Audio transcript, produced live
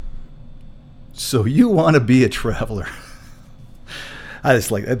So you want to be a traveler. I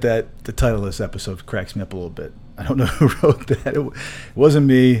just like that. The title of this episode cracks me up a little bit. I don't know who wrote that. It wasn't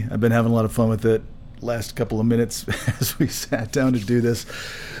me. I've been having a lot of fun with it last couple of minutes as we sat down to do this.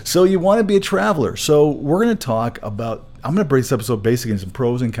 So you want to be a traveler. So we're going to talk about, I'm going to break this episode basically into some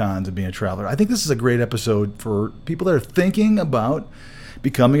pros and cons of being a traveler. I think this is a great episode for people that are thinking about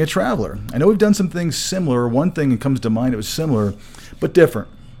becoming a traveler. I know we've done some things similar. One thing that comes to mind, it was similar, but different.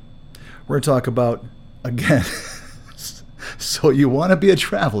 We're going to talk about, again, so you want to be a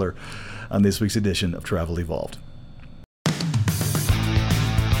traveler on this week's edition of Travel Evolved.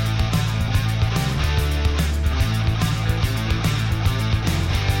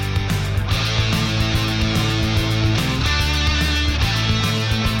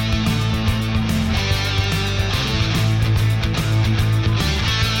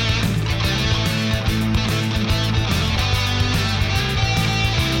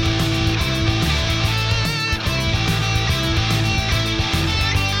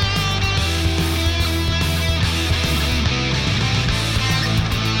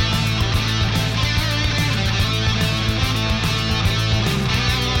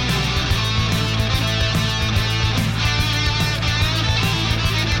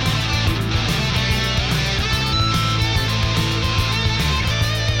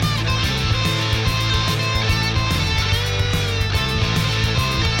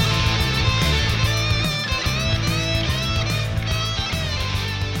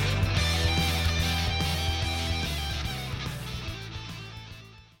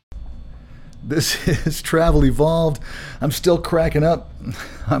 This is Travel Evolved. I'm still cracking up.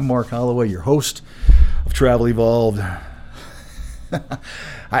 I'm Mark Holloway, your host of Travel Evolved.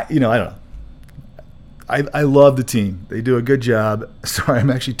 I don't know. I love the team. They do a good job. Sorry, I'm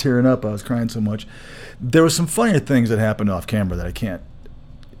actually tearing up. I was crying so much. There were some funnier things that happened off camera that I can't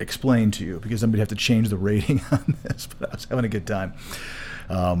explain to you because I'm going to have to change the rating on this, but I was having a good time.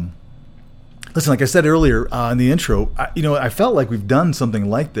 Listen, like I said earlier in the intro, I felt like we've done something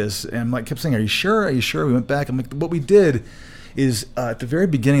like this, and I kept saying, "Are you sure? Are you sure?" We went back. I'm like, what we did is at the very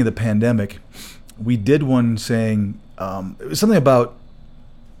beginning of the pandemic, we did one saying it was something about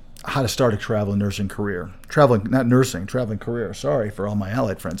how to start a travel nursing career, traveling career. Sorry for all my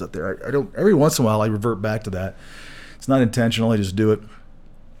allied friends out there. I don't. Every once in a while, I revert back to that. It's not intentional. I just do it.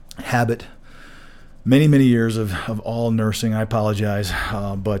 Habit. Many years of all nursing. I apologize,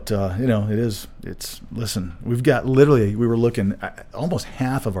 but listen, we've got we were looking at almost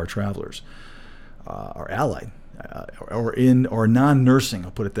half of our travelers are allied or non-nursing.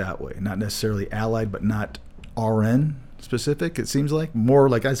 I'll put it that way. Not necessarily allied, but not RN specific. It seems like more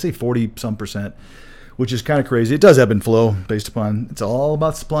like I'd say 40% which is kind of crazy. It does ebb and flow based upon. It's all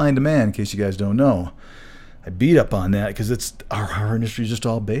about supply and demand. In case you guys don't know. I beat up on that because it's our industry is just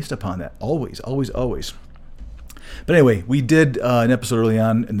all based upon that. Always. But anyway, we did an episode early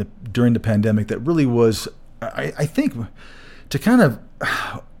on during the pandemic that really was, I think, to kind of,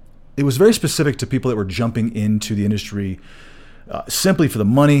 it was very specific to people that were jumping into the industry simply for the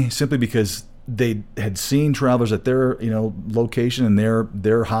money, simply because they had seen travelers at their location and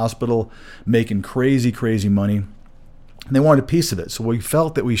their hospital making crazy money, and they wanted a piece of it. So we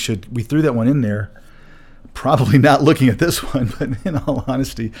felt that we threw that one in there. Probably not looking at this one, but in all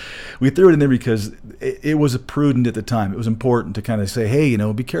honesty, we threw it in there because it was prudent at the time. It was important to kind of say, hey,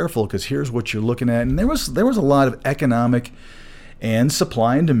 be careful because here's what you're looking at. And there was a lot of economic and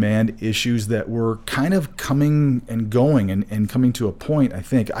supply and demand issues that were kind of coming and going and coming to a point, I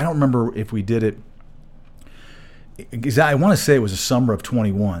think. I don't remember if we did it. I want to say it was the summer of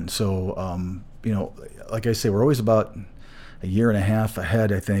 21. So, like I say, we're always about a year and a half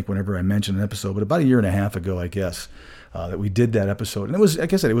ahead, I think, whenever I mention an episode, but about a year and a half ago, I guess, that we did that episode. And it was,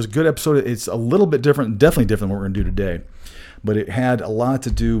 like I said, it was a good episode. It's a little bit different, definitely different than what we're going to do today, but it had a lot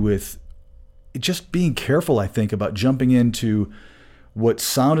to do with just being careful, I think, about jumping into what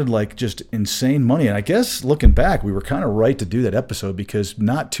sounded like just insane money. And I guess looking back, we were kind of right to do that episode because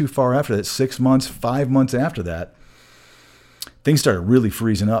not too far after that, 5 months after that, things started really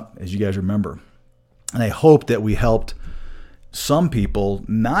freezing up, as you guys remember. And I hope that we helped some people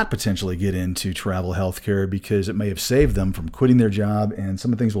not potentially get into travel healthcare because it may have saved them from quitting their job and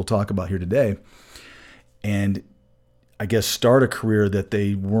some of the things we'll talk about here today. And I guess start a career that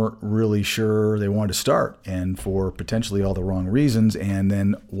they weren't really sure they wanted to start and for potentially all the wrong reasons, and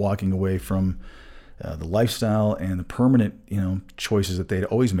then walking away from the lifestyle and the permanent, choices that they'd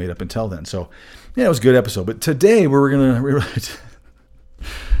always made up until then. So, it was a good episode. But today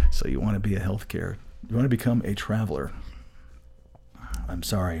so you want to be you want to become a traveler. I'm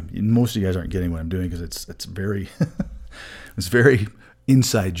sorry. Most of you guys aren't getting what I'm doing because it's very, it's very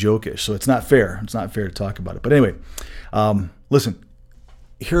inside jokish. So it's not fair. It's not fair to talk about it. But anyway, listen,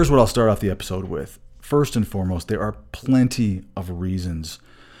 here's what I'll start off the episode with. First and foremost, there are plenty of reasons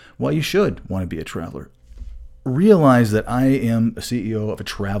why you should want to be a traveler. Realize that I am a CEO of a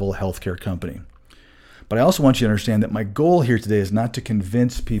travel healthcare company. But I also want you to understand that my goal here today is not to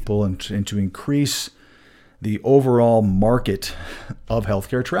convince people and to increase the overall market of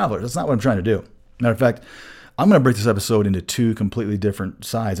healthcare travelers. That's not what I'm trying to do. Matter of fact, I'm going to break this episode into two completely different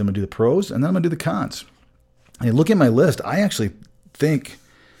sides. I'm going to do the pros and then I'm going to do the cons. And look at my list. I actually think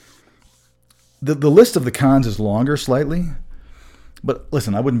the list of the cons is longer slightly. But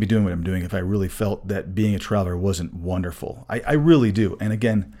listen, I wouldn't be doing what I'm doing if I really felt that being a traveler wasn't wonderful. I really do. And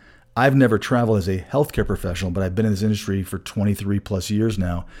again, I've never traveled as a healthcare professional, but I've been in this industry for 23 plus years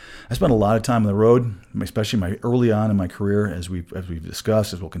now. I spent a lot of time on the road, especially early on in my career, as we've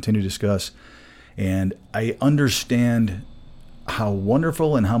discussed, as we'll continue to discuss. And I understand how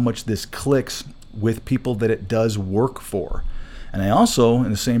wonderful and how much this clicks with people that it does work for. And I also,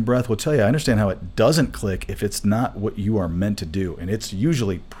 in the same breath, will tell you, I understand how it doesn't click if it's not what you are meant to do. And it's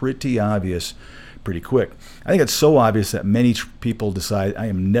usually pretty obvious pretty quick. I think it's so obvious that many people decide, I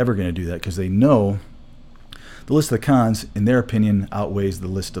am never going to do that, because they know the list of the cons, in their opinion, outweighs the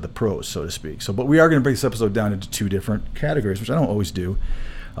list of the pros, so to speak. But we are going to break this episode down into two different categories, which I don't always do.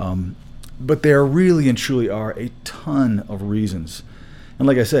 But there really and truly are a ton of reasons. And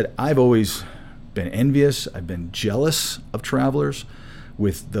like I said, I've always been envious. I've been jealous of travelers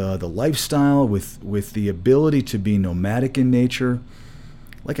with the lifestyle, with the ability to be nomadic in nature.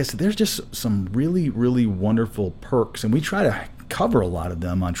 Like I said, there's just some really, really wonderful perks, and we try to cover a lot of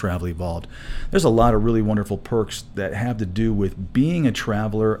them on Travel Evolved. There's a lot of really wonderful perks that have to do with being a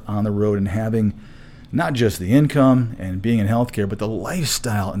traveler on the road and having not just the income and being in healthcare, but the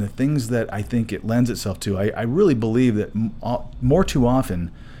lifestyle and the things that I think it lends itself to. I really believe that more too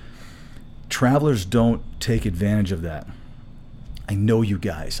often, travelers don't take advantage of that. I know you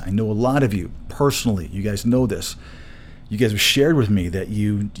guys. I know a lot of you personally. You guys know this. You guys have shared with me that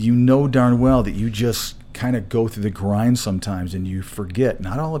you know darn well that you just kind of go through the grind sometimes and you forget.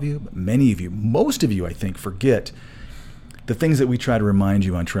 Not all of you, but many of you, most of you, I think, forget the things that we try to remind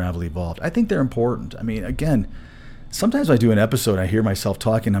you on Travel Evolved. I think they're important. I mean, again, sometimes I do an episode, I hear myself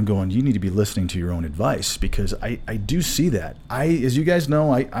talking, I'm going, you need to be listening to your own advice, because I do see that. As you guys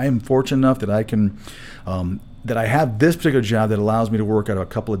know, I am fortunate enough that I can, that I have this particular job that allows me to work out of a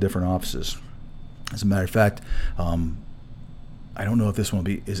couple of different offices. As a matter of fact, I don't know if this one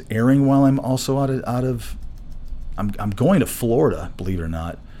is airing while I'm also I'm going to Florida, believe it or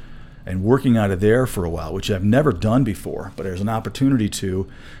not, and working out of there for a while, which I've never done before, but there's an opportunity to.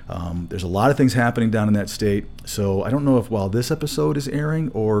 There's a lot of things happening down in that state, so I don't know if while this episode is airing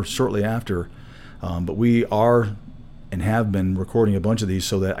or shortly after, but we are and have been recording a bunch of these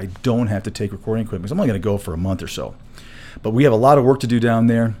so that I don't have to take recording equipment, because I'm only going to go for a month or so. But we have a lot of work to do down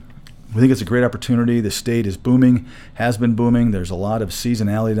there. We think it's a great opportunity. The state is booming, has been booming. There's a lot of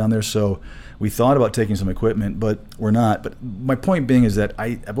seasonality down there, so we thought about taking some equipment, but we're not. But my point being is that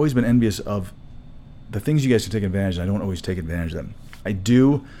I've always been envious of the things you guys can take advantage of. I don't always take advantage of them. I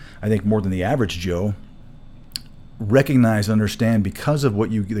do, I think, more than the average Joe, recognize and understand, because of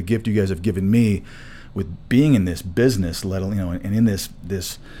the gift you guys have given me with being in this business, let alone, and in this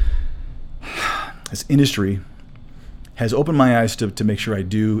industry, has opened my eyes to make sure I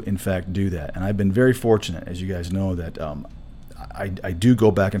do, in fact, do that. And I've been very fortunate, as you guys know, that I do go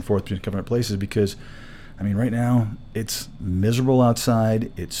back and forth between different places, because, I mean, right now, it's miserable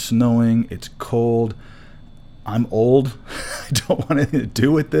outside, it's snowing, it's cold, I'm old, I don't want anything to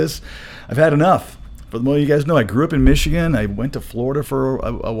do with this. I've had enough. For the most of you guys know, I grew up in Michigan, I went to Florida for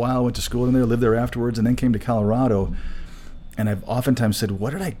a while, went to school in there, lived there afterwards, and then came to Colorado. And I've oftentimes said, why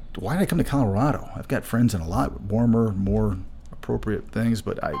did I come to Colorado? I've got friends in a lot warmer, more appropriate things,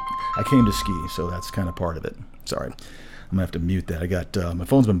 but I came to ski, so that's kind of part of it. Sorry, I'm going to have to mute that. I got, my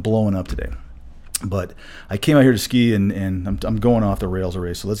phone's been blowing up today. But I came out here to ski, and I'm going off the rails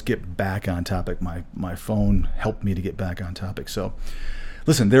already, so let's get back on topic. My phone helped me to get back on topic. So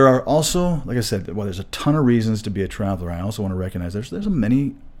listen, there are also, like I said, while there's a ton of reasons to be a traveler, I also want to recognize there's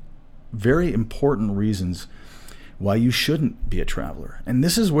many very important reasons why you shouldn't be a traveler. And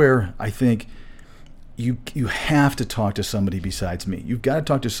this is where I think you have to talk to somebody besides me. You've got to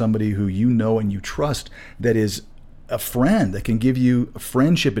talk to somebody who you know and you trust, that is a friend, that can give you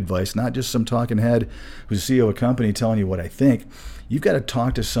friendship advice, not just some talking head who's the CEO of a company telling you what I think. You've got to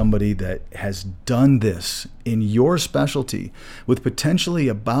talk to somebody that has done this in your specialty with potentially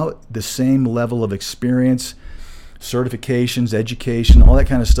about the same level of experience, certifications, education, all that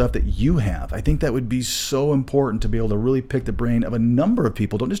kind of stuff that you have. I think that would be so important to be able to really pick the brain of a number of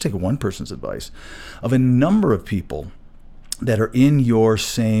people. Don't just take one person's advice, of a number of people that are in your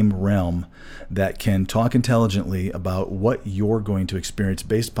same realm that can talk intelligently about what you're going to experience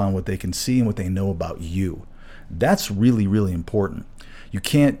based upon what they can see and what they know about you. That's really, really important. You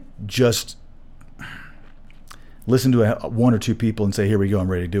can't just listen to one or two people and say, here we go, I'm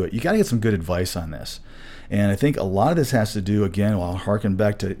ready to do it. You got to get some good advice on this. And I think a lot of this has to do, again, I'll harken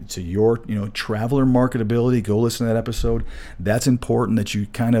back to your traveler marketability. Go listen to that episode. That's important, that you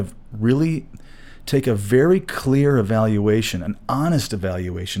kind of really take a very clear evaluation, an honest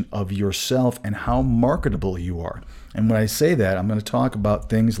evaluation of yourself and how marketable you are. And when I say that, I'm going to talk about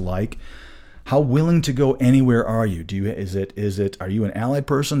things like, how willing to go anywhere are you? Are you an allied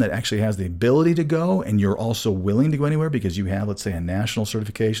person that actually has the ability to go and you're also willing to go anywhere because you have, let's say, a national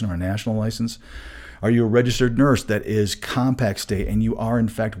certification or a national license? Are you a registered nurse that is compact state and you are in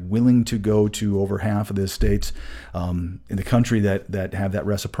fact willing to go to over half of the states in the country that have that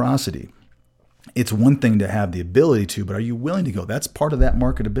reciprocity? It's one thing to have the ability to, but are you willing to go? That's part of that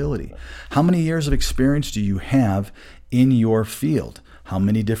marketability. How many years of experience do you have in your field? How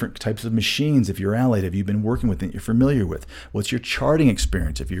many different types of machines, if you're allied, have you been working with that you're familiar with? What's your charting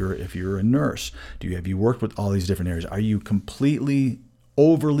experience if you're a nurse? Have you worked with all these different areas? Are you completely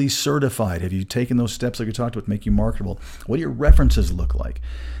overly certified? Have you taken those steps like we talked about to make you marketable? What do your references look like?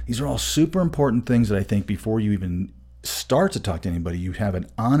 These are all super important things that I think before you even start to talk to anybody, you have an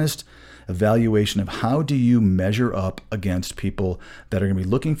honest evaluation of how do you measure up against people that are going to be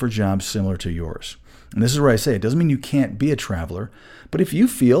looking for jobs similar to yours. And this is where I say it doesn't mean you can't be a traveler, but if you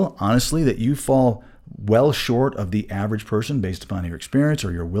feel honestly that you fall well short of the average person based upon your experience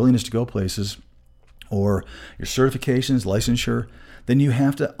or your willingness to go places or your certifications, licensure, then you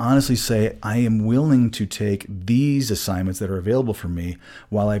have to honestly say, I am willing to take these assignments that are available for me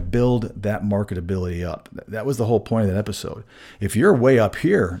while I build that marketability up. That was the whole point of that episode. If you're way up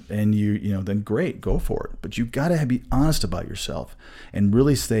here and then great, go for it. But you've got to be honest about yourself and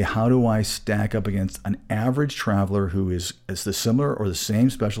really say, how do I stack up against an average traveler who is the similar or the same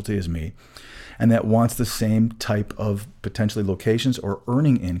specialty as me and that wants the same type of potentially locations or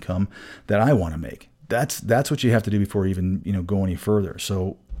earning income that I want to make? That's what you have to do before you even go any further.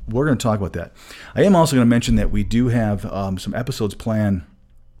 So we're going to talk about that. I am also going to mention that we do have some episodes planned.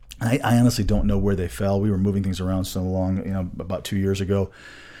 I honestly don't know where they fell. We were moving things around so long, about 2 years ago,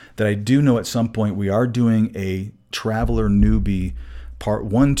 that I do know at some point we are doing a Traveler Newbie Part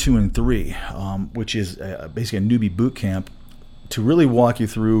 1, 2, and 3, which is basically a newbie boot camp to really walk you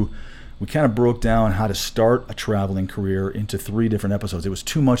through. We kind of broke down how to start a traveling career into 3 different episodes. It was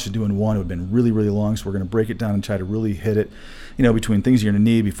too much to do in one. It would have been really, really long. So we're going to break it down and try to really hit it, between things you're going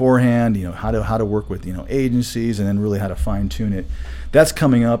to need beforehand, how to work with, agencies, and then really how to fine tune it. That's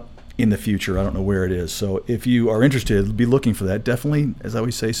coming up in the future. I don't know where it is. So if you are interested, be looking for that. Definitely, as I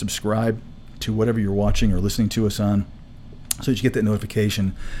always say, subscribe to whatever you're watching or listening to us on, so that you get that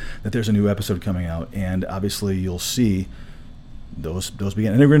notification that there's a new episode coming out. And obviously you'll see those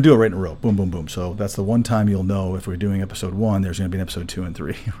begin, and they're going to do it right in a row, boom, boom, boom. So that's the one time you'll know if we're doing episode 1, there's going to be an episode 2 and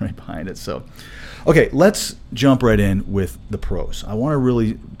 3 right behind it. So, okay, let's jump right in with the pros. I want to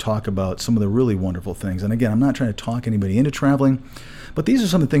really talk about some of the really wonderful things. And again, I'm not trying to talk anybody into traveling, but these are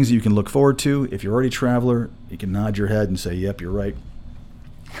some of the things that you can look forward to. If you're already a traveler, you can nod your head and say, yep, you're right.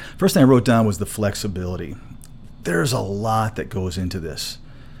 First thing I wrote down was the flexibility. There's a lot that goes into this.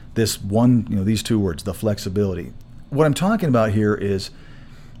 These 2 words, the flexibility. What I'm talking about here is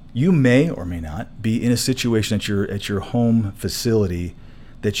you may or may not be in a situation at your home facility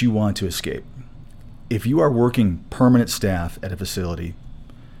that you want to escape. If you are working permanent staff at a facility,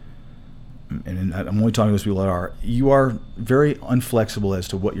 and I'm only talking to those people that are, you are very unflexible as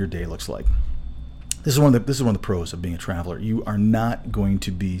to what your day looks like. This is one of the pros of being a traveler. You are not going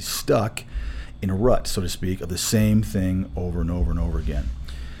to be stuck in a rut, so to speak, of the same thing over and over and over again.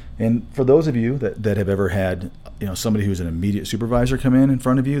 And for those of you that have ever had, somebody who's an immediate supervisor come in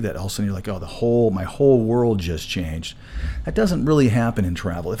front of you, that all of a sudden you're like, oh, my whole world just changed. That doesn't really happen in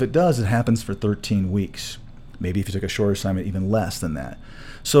travel. If it does, it happens for 13 weeks. Maybe if you took a short assignment, even less than that.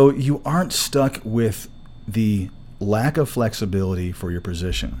 So you aren't stuck with the lack of flexibility for your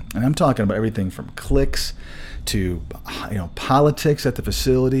position. And I'm talking about everything from clicks to, politics at the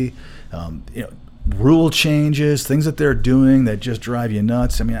facility, rule changes, things that they're doing that just drive you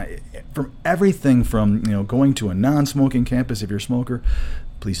nuts. I mean, from everything from, going to a non-smoking campus if you're a smoker,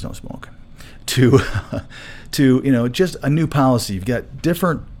 please don't smoke, to just a new policy. You've got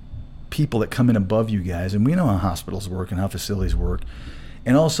different people that come in above you guys, and we know how hospitals work and how facilities work.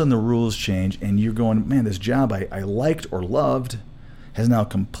 And all of a sudden the rules change and you're going, man, this job I liked or loved has now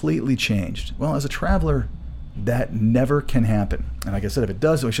completely changed. Well, as a traveler, that never can happen. And like I said, if it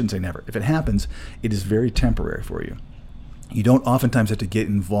does, I shouldn't say never. If it happens, it is very temporary for you. You don't oftentimes have to get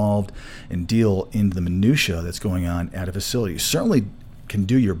involved and deal in the minutia that's going on at a facility. You certainly can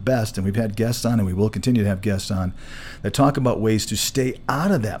do your best, and we've had guests on, and we will continue to have guests on, that talk about ways to stay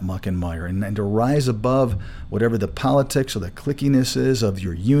out of that muck and mire and to rise above whatever the politics or the clickiness is of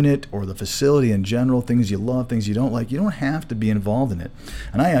your unit or the facility in general, things you love, things you don't like. You don't have to be involved in it.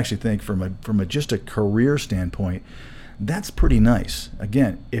 And I actually think from just a career standpoint, that's pretty nice.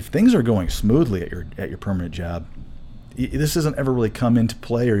 Again, if things are going smoothly at your permanent job, this doesn't ever really come into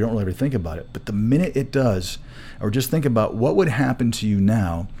play, or you don't really ever think about it. But the minute it does, or just think about what would happen to you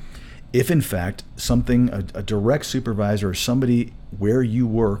now if, in fact, a direct supervisor or somebody where you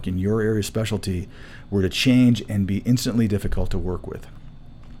work in your area of specialty were to change and be instantly difficult to work with.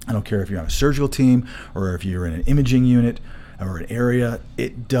 I don't care if you're on a surgical team or if you're in an imaging unit or an area.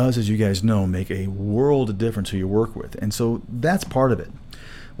 It does, as you guys know, make a world of difference who you work with. And so that's part of it.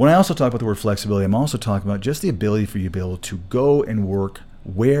 When I also talk about the word flexibility, I'm also talking about just the ability for you to be able to go and work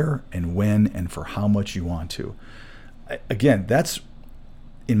where and when and for how much you want to. Again, that's,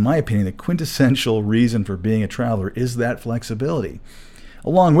 in my opinion, the quintessential reason for being a traveler is that flexibility.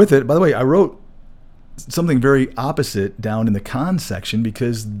 Along with it, by the way, I wrote something very opposite down in the cons section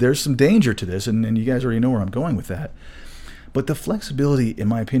because there's some danger to this, and you guys already know where I'm going with that. But the flexibility, in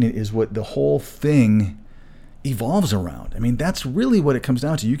my opinion, is what the whole thing evolves around. I mean, that's really what it comes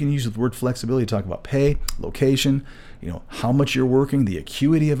down to. You can use the word flexibility to talk about pay, location, how much you're working, the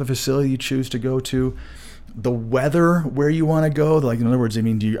acuity of a facility you choose to go to, the weather where you want to go. Like, in other words, I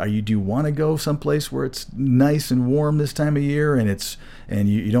mean, do you want to go someplace where it's nice and warm this time of year and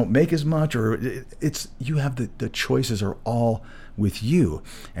you don't make as much, or you have the choices are all with you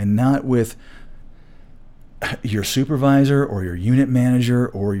and not with your supervisor or your unit manager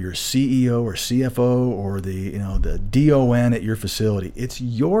or your CEO or CFO or the DON at your facility. It's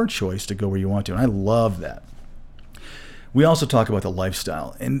your choice to go where you want to, and I love that. We also talk about the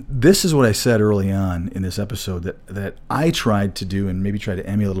lifestyle, and this is what I said early on in this episode that I tried to do and maybe try to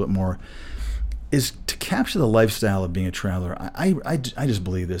emulate a little bit more, is to capture the lifestyle of being a traveler. I just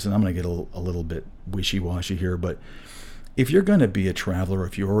believe this, and I'm going to get a little bit wishy-washy here, but if you're going to be a traveler,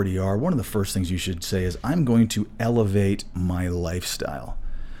 if you already are, one of the first things you should say is, I'm going to elevate my lifestyle.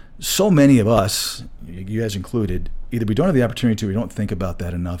 So many of us, you guys included, either we don't have the opportunity to, or we don't think about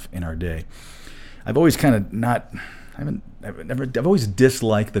that enough in our day. I've always kind of I've always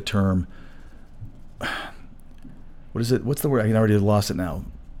disliked the term, what is it? What's the word? I already lost it now.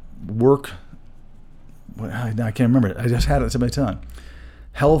 Work. I can't remember it. I just had it on the tip of my tongue.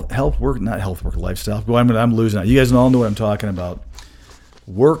 Health, work, not health, work, lifestyle. Well, I'm losing it. You guys all know what I'm talking about.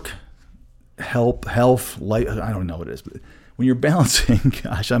 Work, health, life. I don't know what it is. But when you're balancing,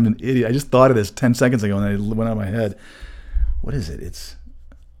 gosh, I'm an idiot. I just thought of this 10 seconds ago and it went out of my head. What is it? It's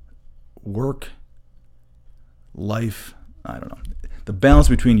work, life. I don't know. The balance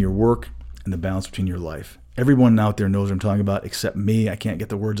between your work and the balance between your life. Everyone out there knows what I'm talking about except me. I can't get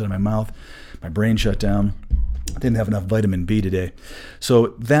the words out of my mouth. My brain shut down. I didn't have enough vitamin B today.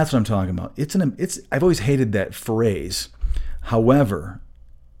 So that's what I'm talking about. I've always hated that phrase. However,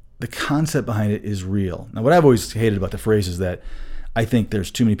 the concept behind it is real. Now, what I've always hated about the phrase is that I think there's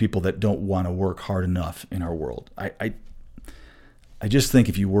too many people that don't want to work hard enough in our world. I just think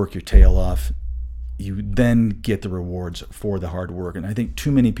if you work your tail off, you then get the rewards for the hard work. And I think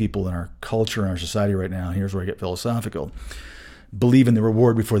too many people in our culture and our society right now, here's where I get philosophical, believe in the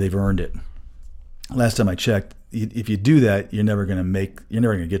reward before they've earned it. Last time I checked, if you do that, you're never going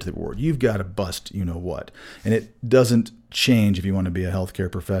to get to the reward. You've got to bust you know what. And it doesn't change if you want to be a healthcare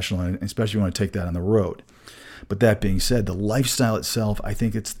professional, and especially if you want to take that on the road. But that being said, the lifestyle itself, I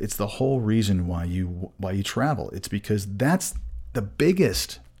think it's the whole reason why you travel. It's because that's the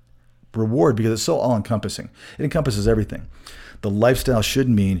biggest reward, because it's so all-encompassing. It encompasses everything. The lifestyle should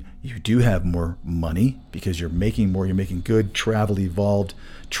mean you do have more money because you're making more. You're making good, travel-evolved,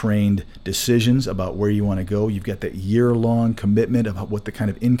 trained decisions about where you want to go. You've got that year-long commitment of what the kind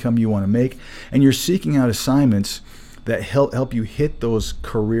of income you want to make. And you're seeking out assignments that help you hit those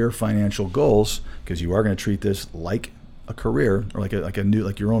career financial goals, because you are going to treat this like a career, or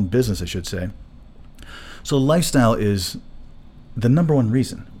like your own business, I should say. So lifestyle is the number one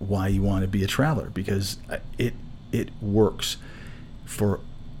reason why you want to be a traveler, because it works for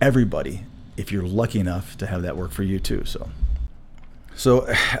everybody if you're lucky enough to have that work for you too. So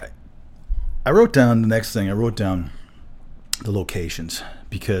I wrote down the next thing. I wrote down the locations,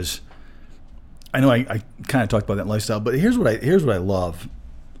 because I know I kind of talked about that lifestyle, but here's what I love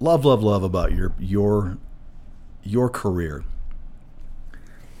love about your career.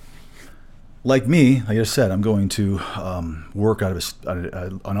 Like me, like I said, I'm going to work out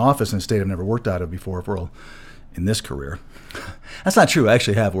of an office in a state I've never worked out of before in this career. That's not true. I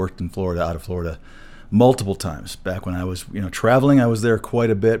actually have worked in Florida, out of Florida, multiple times. Back when I was traveling, I was there quite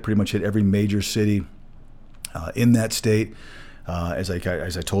a bit. Pretty much hit every major city in that state. As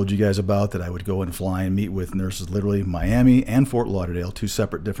I told you guys about, that I would go and fly and meet with nurses, literally Miami and Fort Lauderdale, two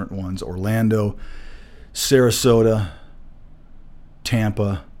separate different ones, Orlando, Sarasota,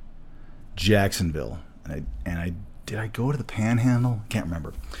 Tampa, Jacksonville, and I did I go to the Panhandle? Can't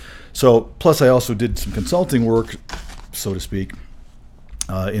remember. So plus I also did some consulting work, so to speak,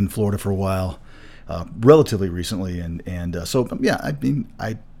 in Florida for a while, relatively recently, and so yeah, I mean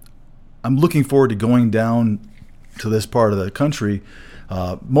I'm looking forward to going down to this part of the country,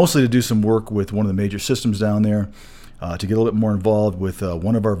 mostly to do some work with one of the major systems down there, to get a little bit more involved with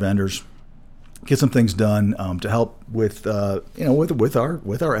one of our vendors. Get some things done to help with with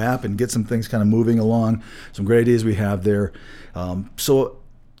our app and get some things kind of moving along. Some great ideas we have there. So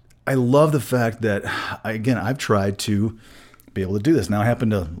I love the fact that I've tried to be able to do this. Now I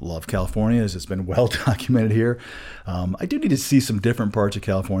happen to love California, as it's been well documented here. I do need to see some different parts of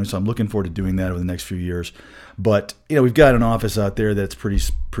California, so I'm looking forward to doing that over the next few years. But we've got an office out there that's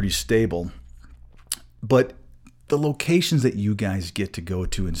pretty stable. But the locations that you guys get to go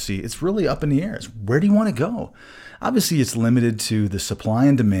to and see, it's really up in the air. It's where do you want to go? Obviously, it's limited to the supply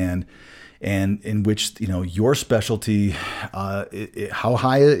and demand, and in which your specialty, how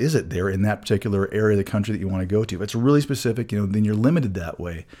high is it there in that particular area of the country that you want to go to? If it's really specific, then you're limited that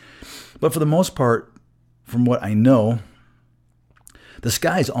way. But for the most part, from what I know, the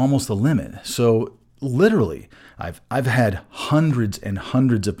sky's almost the limit. So literally, I've had hundreds and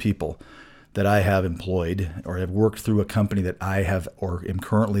hundreds of people that I have employed or have worked through a company that I have or am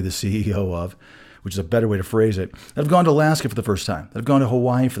currently the CEO of, which is a better way to phrase it, that have gone to Alaska for the first time, that have gone to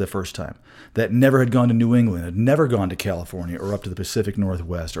Hawaii for the first time, that never had gone to New England, had never gone to California or up to the Pacific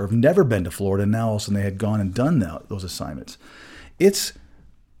Northwest, or have never been to Florida, and now all of a sudden they had gone and done those assignments. It's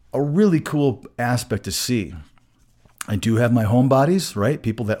a really cool aspect to see. I do have my homebodies, right?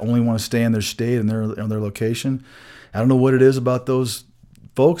 People that only want to stay in their state and their location. I don't know what it is about those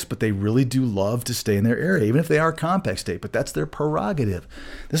folks, but they really do love to stay in their area, even if they are a compact state, but that's their prerogative.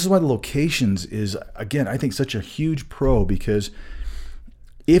 This is why the locations is, again, I think such a huge pro, because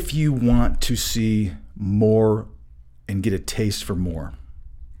if you want to see more and get a taste for more,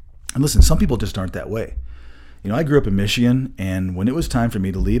 and listen, some people just aren't that way. I grew up in Michigan, and when it was time for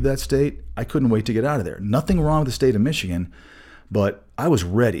me to leave that state, I couldn't wait to get out of there. Nothing wrong with the state of Michigan, but I was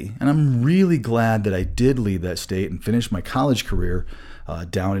ready, and I'm really glad that I did leave that state and finish my college career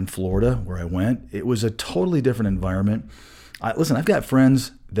down in Florida, where I went. It was a totally different environment. Listen, I've got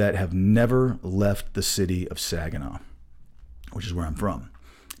friends that have never left the city of Saginaw, which is where I'm from.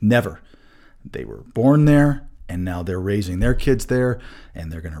 Never. They were born there, and now they're raising their kids there,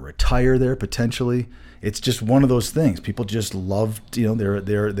 and they're going to retire there potentially. It's just one of those things. People just love, they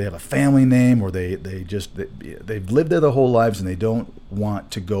have a family name, or they've lived there their whole lives, and they don't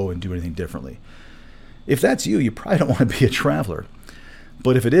want to go and do anything differently. If that's you, you probably don't want to be a traveler.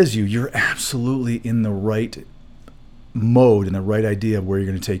 But if it is you, you're absolutely in the right mode and the right idea of where you're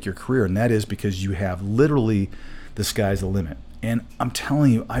going to take your career. And that is because you have literally the sky's the limit. And I'm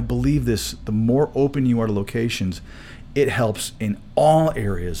telling you, I believe this, the more open you are to locations, it helps in all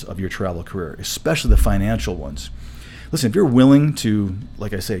areas of your travel career, especially the financial ones. Listen, if you're willing to,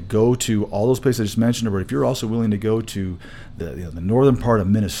 like I say, go to all those places I just mentioned, or if you're also willing to go to the northern part of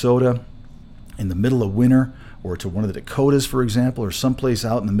Minnesota in the middle of winter, or to one of the Dakotas, for example, or someplace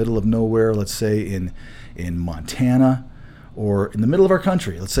out in the middle of nowhere, let's say in Montana, or in the middle of our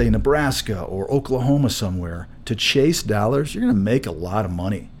country, let's say in Nebraska or Oklahoma somewhere, to chase dollars, you're going to make a lot of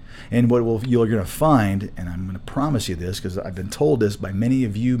money. And you're going to find, and I'm going to promise you this because I've been told this by many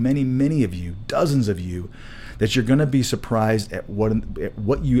of you, many of you, dozens of you, that you're going to be surprised at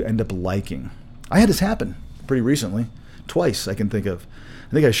what you end up liking. I had this happen pretty recently, twice I can think of.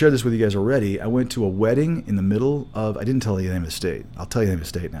 I think I shared this with you guys already. I went to a wedding in the middle of, I didn't tell you the name of the state. I'll tell you the name of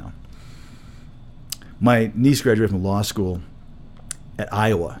the state now. My niece graduated from law school at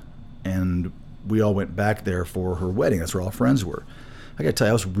Iowa, and we all went back there for her wedding. That's where all friends were. I got to tell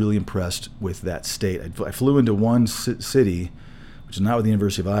you, I was really impressed with that state. I flew into one city, which is not where the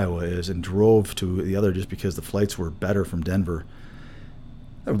University of Iowa is, and drove to the other just because the flights were better from Denver.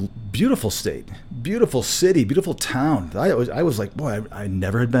 A beautiful state, beautiful city, beautiful town. I was like, boy, I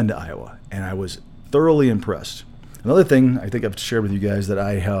never had been to Iowa, and I was thoroughly impressed. Another thing I think I've shared with you guys that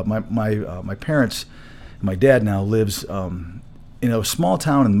I have, my parents, my dad now lives in a small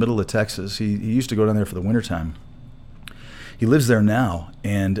town in the middle of Texas. He used to go down there for the wintertime. He lives there now,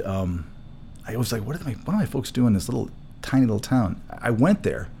 and I was like, what are my folks doing in this tiny little town? I went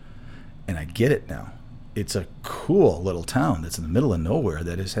there, and I get it now. It's a cool little town that's in the middle of nowhere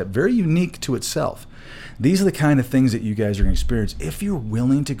that is very unique to itself. These are the kind of things that you guys are going to experience if you're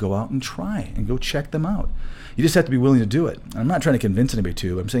willing to go out and try and go check them out. You just have to be willing to do it. I'm not trying to convince anybody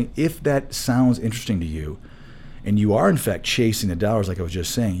to. I'm saying if that sounds interesting to you, and you are in fact chasing the dollars like I was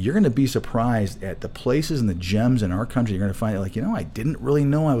just saying, you're going to be surprised at the places and the gems in our country. You're going to find like, I didn't really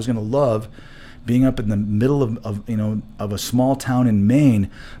know I was going to love being up in the middle of a small town in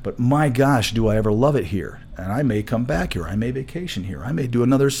Maine, but my gosh, do I ever love it here. And I may come back here. I may vacation here. I may do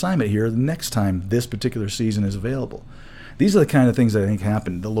another assignment here the next time this particular season is available. These are the kind of things that I think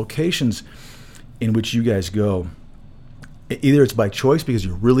happen. The locations in which you guys go, either it's by choice because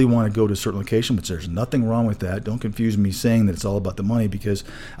you really want to go to a certain location, but there's nothing wrong with that. Don't confuse me saying that it's all about the money, because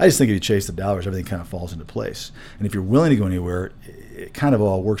I just think if you chase the dollars, everything kind of falls into place. And if you're willing to go anywhere, it kind of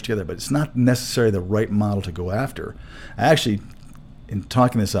all works together, but it's not necessarily the right model to go after. I actually, in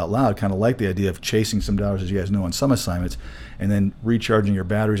talking this out loud, kind of like the idea of chasing some dollars, as you guys know, on some assignments, and then recharging your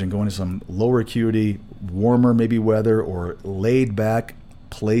batteries and going to some lower acuity, warmer maybe weather, or laid back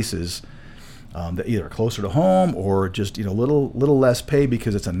places that either are closer to home or just little less pay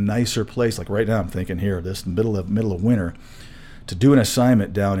because it's a nicer place. Like right now, I'm thinking here, this middle of winter, to do an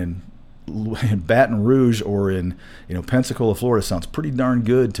assignment down in Baton Rouge or in Pensacola, Florida sounds pretty darn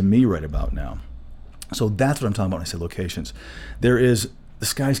good to me right about now. So that's what I'm talking about when I say locations. The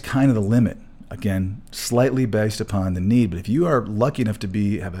sky's kind of the limit. Again, slightly based upon the need. But if you are lucky enough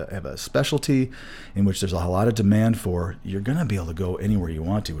to have a specialty in which there's a lot of demand for, you're going to be able to go anywhere you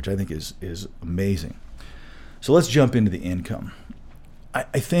want to, which I think is amazing. So let's jump into the income.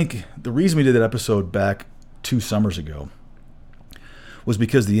 I think the reason we did that episode back 2 summers ago was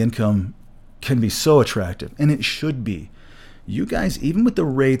because the income can be so attractive, and it should be. You guys, even with the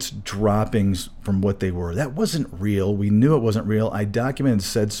rates dropping from what they were, that wasn't real. We knew it wasn't real. I documented and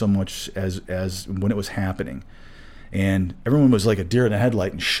said so much as when it was happening. And everyone was like a deer in the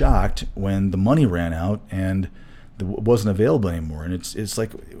headlight and shocked when the money ran out and it wasn't available anymore. And it's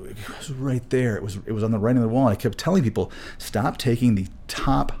like, it was right there. It was on the writing on the wall. I kept telling people, stop taking the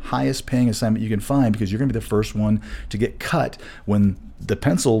top highest paying assignment you can find, because you're going to be the first one to get cut when the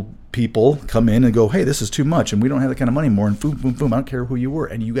pencil people come in and go, hey, this is too much and we don't have that kind of money anymore, and boom, boom, boom, I don't care who you were.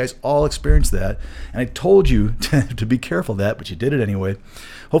 And you guys all experienced that. And I told you to be careful of that, but you did it anyway.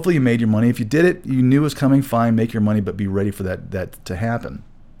 Hopefully you made your money. If you did it, you knew it was coming, fine, make your money, but be ready for that to happen.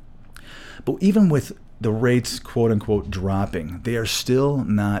 But even with the rates, quote unquote, dropping, they are still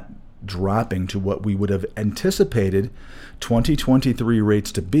not dropping to what we would have anticipated 2023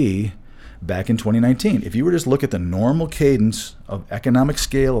 rates to be back in 2019. If you were just look at the normal cadence of economic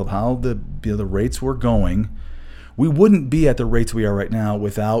scale of how the rates were going, we wouldn't be at the rates we are right now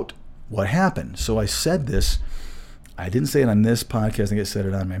without what happened. So I said this. I didn't say it on this podcast. I think I said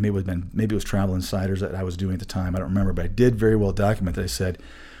it on maybe it was Travel Insiders that I was doing at the time. I don't remember, but I did very well document that. I said,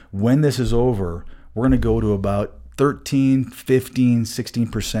 when this is over, we're going to go to about 13, 15,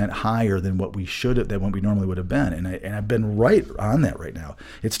 16% higher than what we should have, than what we normally would have been. And I've been right on that right now.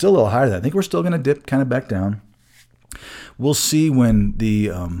 It's still a little higher than that. I think we're still going to dip kind of back down. We'll see when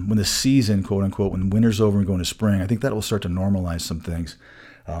the season, quote unquote, when winter's over and going to spring, I think that will start to normalize some things.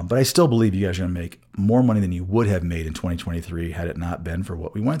 But I still believe you guys are going to make more money than you would have made in 2023 had it not been for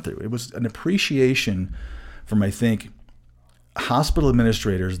what we went through. It was an appreciation from, I think, hospital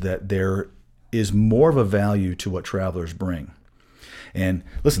administrators that there is more of a value to what travelers bring. And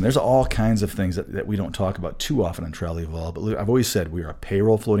listen, there's all kinds of things that we don't talk about too often on Travel Evolve, but I've always said we are a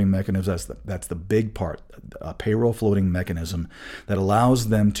payroll floating mechanism. That's the big part, a payroll floating mechanism that allows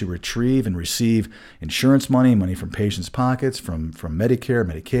them to retrieve and receive insurance money from patients' pockets, from Medicare,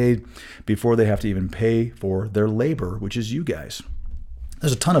 Medicaid, before they have to even pay for their labor, which is you guys.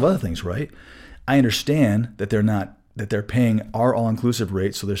 There's a ton of other things, right? I understand that they're paying our all-inclusive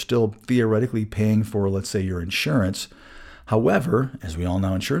rate, so they're still theoretically paying for, let's say, your insurance. However, as we all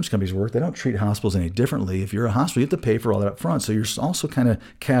know, insurance companies work. They don't treat hospitals any differently. If you're a hospital, you have to pay for all that up front. So you're also kind of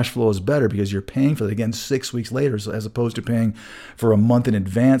cash flow is better because you're paying for it again 6 weeks later, as opposed to paying for a month in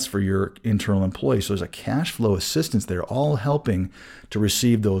advance for your internal employees. So there's a cash flow assistance there, all helping to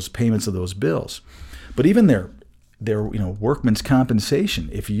receive those payments of those bills. But even their workman's compensation.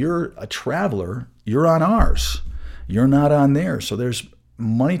 If you're a traveler, you're on ours. You're not on theirs. So there's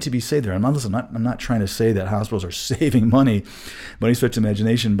money to be saved there. I'm not trying to say that hospitals are saving money by any stretch of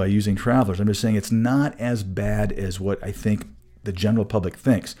imagination by using travelers. I'm just saying it's not as bad as what I think the general public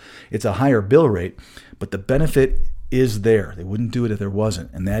thinks. It's a higher bill rate, but the benefit is there. They wouldn't do it if there wasn't.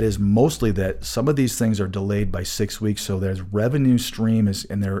 And that is mostly that some of these things are delayed by 6 weeks, so there's revenue stream is,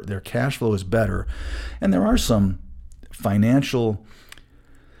 and their cash flow is better. And there are some financial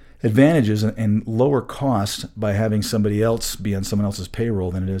advantages and lower cost by having somebody else be on someone else's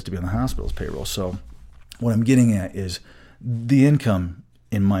payroll than it is to be on the hospital's payroll. So what I'm getting at is the income,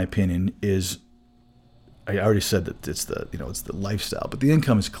 in my opinion, is, I already said that it's the lifestyle, but the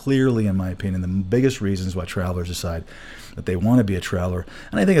income is clearly, in my opinion, the biggest reasons why travelers decide that they want to be a traveler.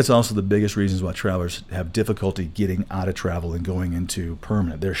 And I think it's also the biggest reasons why travelers have difficulty getting out of travel and going into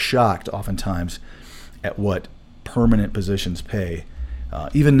permanent. They're shocked oftentimes at what permanent positions pay.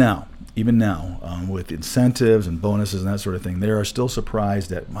 Even now, with incentives and bonuses and that sort of thing, they are still surprised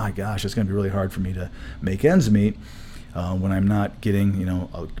that, my gosh, it's going to be really hard for me to make ends meet when I'm not getting,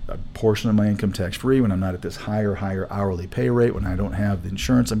 a portion of my income tax-free, when I'm not at this higher hourly pay rate, when I don't have the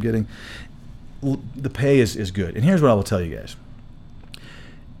insurance I'm getting. The pay is good. And here's what I will tell you guys.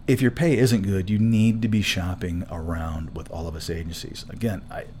 If your pay isn't good, you need to be shopping around with all of us agencies. Again,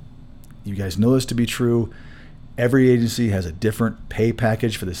 you guys know this to be true. Every agency has a different pay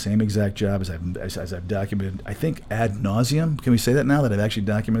package for the same exact job, as I've documented, I think, ad nauseum. Can we say that now that I've actually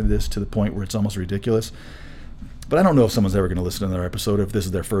documented this to the point where it's almost ridiculous? But I don't know if someone's ever going to listen to another episode, if this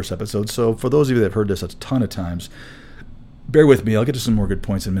is their first episode. So for those of you that have heard this a ton of times, bear with me. I'll get to some more good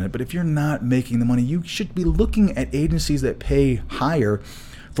points in a minute. But if you're not making the money, you should be looking at agencies that pay higher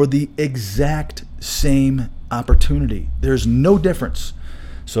for the exact same opportunity. There's no difference.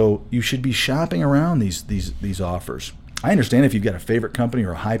 So you should be shopping around these offers. I understand if you've got a favorite company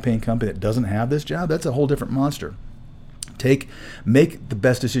or a high-paying company that doesn't have this job, that's a whole different monster. Make the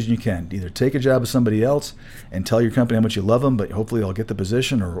best decision you can. Either take a job with somebody else and tell your company how much you love them, but hopefully they'll get the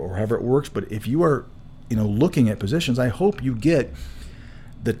position or however it works. But if you are, looking at positions, I hope you get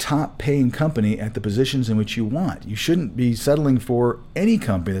the top paying company at the positions in which you want. You shouldn't be settling for any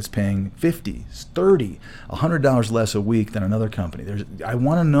company that's paying $50, $30, $100 less a week than another company. I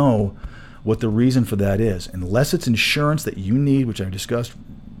want to know what the reason for that is. Unless it's insurance that you need, which I've discussed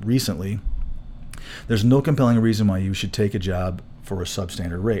recently, there's no compelling reason why you should take a job for a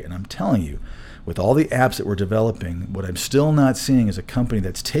substandard rate. And I'm telling you, with all the apps that we're developing, what I'm still not seeing is a company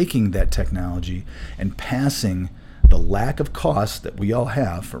that's taking that technology and passing the lack of cost that we all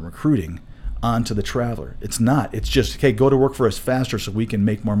have for recruiting onto the traveler. It's not. It's just, okay, go to work for us faster so we can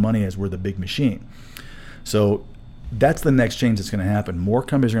make more money as we're the big machine. So that's the next change that's going to happen. More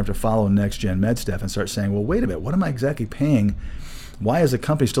companies are going to have to follow next-gen MedStaff and start saying, well, wait a minute, what am I exactly paying? Why is a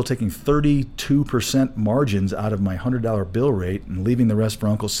company still taking 32% margins out of my $100 bill rate and leaving the rest for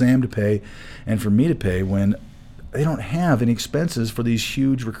Uncle Sam to pay and for me to pay when they don't have any expenses for these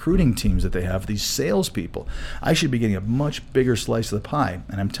huge recruiting teams that they have, these salespeople? I should be getting a much bigger slice of the pie.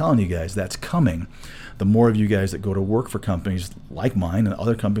 And I'm telling you guys, that's coming. The more of you guys that go to work for companies like mine and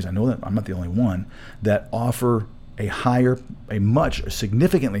other companies, I know that I'm not the only one, that offer a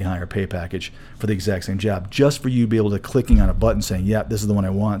significantly higher pay package for the exact same job, just for you to be able to clicking on a button saying, yeah, this is the one I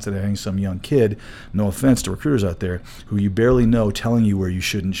want, instead of having some young kid, no offense to recruiters out there, who you barely know telling you where you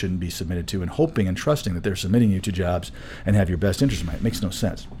shouldn't be submitted to, and hoping and trusting that they're submitting you to jobs and have your best interest in mind. It makes no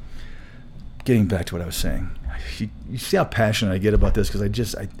sense. Getting back to what I was saying, you see how passionate I get about this,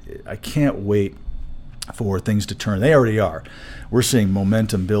 because I can't wait for things to turn. They already are. We're seeing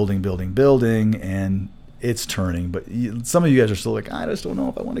momentum building, and it's turning. But some of you guys are still like, I just don't know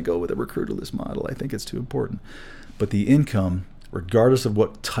if I want to go with a recruiterless model. I think it's too important. But the income, regardless of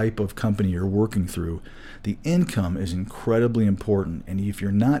what type of company you're working through, the income is incredibly important. And if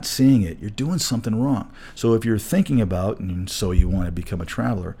you're not seeing it, you're doing something wrong. So if you're thinking about, and so you want to become a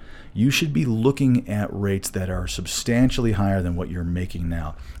traveler, you should be looking at rates that are substantially higher than what you're making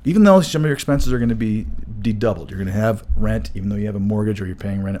now. Even though some of your expenses are going to be doubled. You're going to have rent, even though you have a mortgage or you're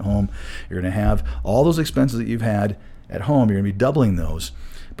paying rent at home. You're going to have all those expenses that you've had at home. You're going to be doubling those.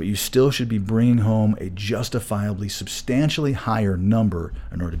 But you still should be bringing home a justifiably substantially higher number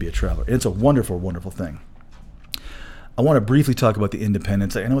in order to be a traveler. It's a wonderful, wonderful thing. I want to briefly talk about the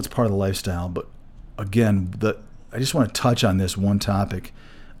independence. I know it's part of the lifestyle, but again, I just want to touch on this one topic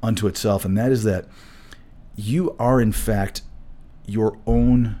unto itself, and that is that you are, in fact, your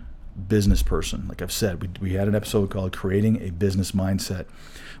own business person. Like I've said, we had an episode called Creating a Business Mindset.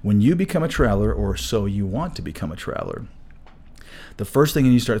 When you become a traveler, or so you want to become a traveler, the first thing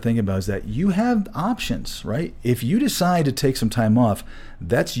you start thinking about is that you have options, right? If you decide to take some time off,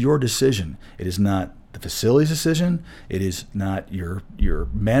 that's your decision. It is not the facility's decision. It is not your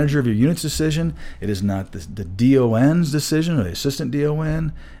manager of your unit's decision. It is not the DON's decision or the assistant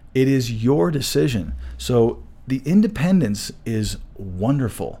DON. It is your decision. So the independence is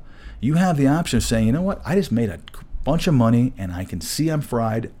wonderful. You have the option of saying, you know what, I just made a bunch of money and I can see I'm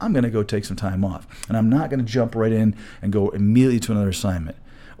fried, I'm going to go take some time off. And I'm not going to jump right in and go immediately to another assignment.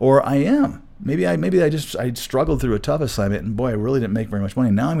 Or I am. Maybe I struggled through a tough assignment and boy, I really didn't make very much money.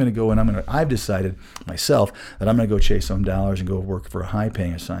 Now I'm going to go and I've decided myself that I'm going to go chase some dollars and go work for a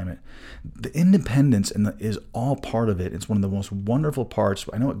high-paying assignment. The independence is all part of it. It's one of the most wonderful parts.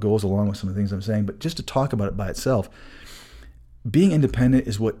 I know it goes along with some of the things I'm saying, but just to talk about it by itself, being independent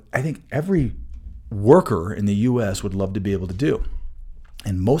is what I think every worker in the U.S. would love to be able to do.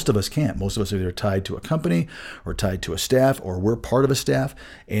 And most of us can't. Most of us are either tied to a company or tied to a staff or we're part of a staff.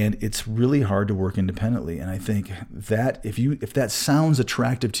 And it's really hard to work independently. And I think that if that sounds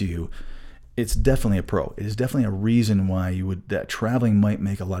attractive to you, it's definitely a pro. It is definitely a reason why that traveling might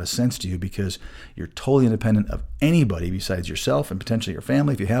make a lot of sense to you because you're totally independent of anybody besides yourself and potentially your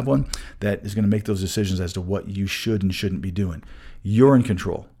family, if you have one, that is going to make those decisions as to what you should and shouldn't be doing. You're in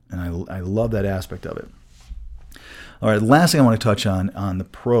control. And I love that aspect of it. All right, last thing I want to touch on the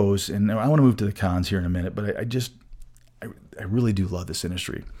pros, and I want to move to the cons here in a minute, but I really do love this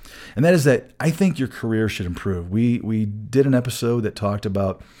industry. And that is that I think your career should improve. We did an episode that talked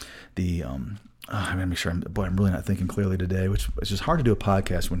about the, I'm going to make sure I'm really not thinking clearly today, which is just hard to do a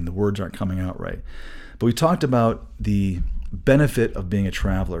podcast when the words aren't coming out right. But we talked about the benefit of being a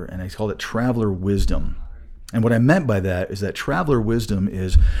traveler, and I called it traveler wisdom. And what I meant by that is that traveler wisdom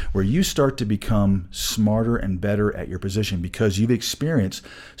is where you start to become smarter and better at your position because you've experienced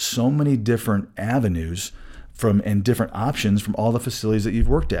so many different avenues and different options from all the facilities that you've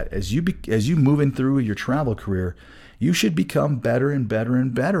worked at. As you move in through your travel career, you should become better and better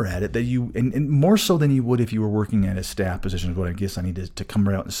and better at it. And more so than you would if you were working at a staff position, is what I guess I need to come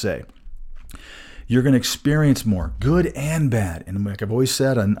right out and say. You're going to experience more, good and bad. And like I've always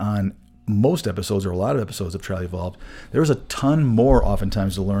said on most episodes or a lot of episodes of Travel Evolved, there's a ton more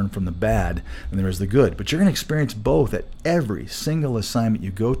oftentimes to learn from the bad than there is the good. But you're going to experience both at every single assignment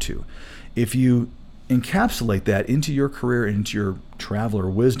you go to. If you encapsulate that into your career, into your traveler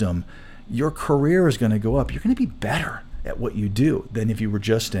wisdom, your career is going to go up. You're going to be better at what you do than if you were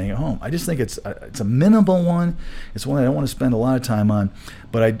just staying at home. I just think it's a minimal one. It's one that I don't want to spend a lot of time on,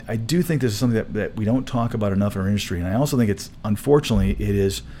 but I do think this is something that we don't talk about enough in our industry. And I also think unfortunately,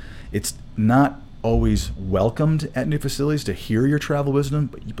 it's not always welcomed at new facilities to hear your travel wisdom,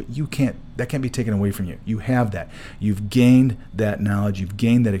 but that can't be taken away from you. You have that. You've gained that knowledge. You've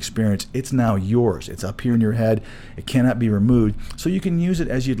gained that experience. It's now yours. It's up here in your head. It cannot be removed. So you can use it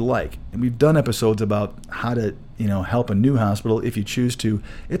as you'd like. And we've done episodes about how to, help a new hospital if you choose to.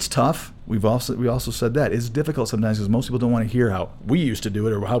 It's tough. We also said that it's difficult sometimes because most people don't want to hear how we used to do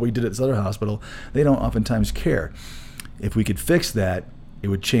it or how we did it at this other hospital. They don't oftentimes care. If we could fix that, it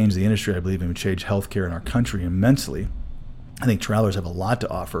would change the industry, I believe, and it would change healthcare in our country immensely. I think travelers have a lot to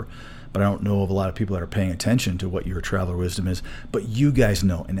offer, but I don't know of a lot of people that are paying attention to what your traveler wisdom is. But you guys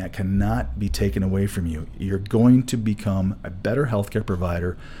know, and that cannot be taken away from you. You're going to become a better healthcare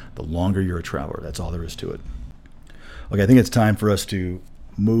provider the longer you're a traveler. That's all there is to it. Okay, I think it's time for us to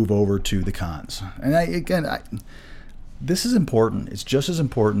move over to the cons. And this is important. It's just as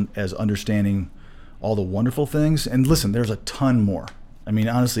important as understanding all the wonderful things. And listen, there's a ton more. I mean,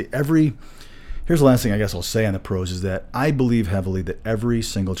 honestly, here's the last thing I guess I'll say on the pros is that I believe heavily that every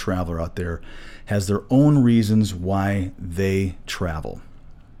single traveler out there has their own reasons why they travel.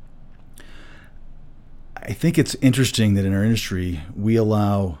 I think it's interesting that in our industry, we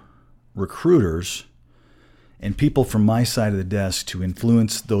allow recruiters and people from my side of the desk to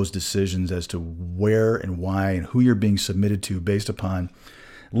influence those decisions as to where and why and who you're being submitted to based upon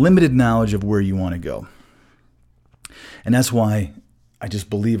limited knowledge of where you want to go. And that's why I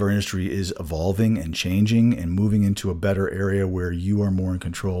just believe our industry is evolving and changing and moving into a better area where you are more in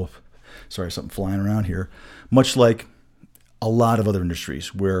control. Sorry, something flying around here. Much like a lot of other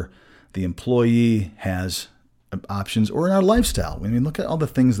industries where the employee has options, or in our lifestyle. I mean, look at all the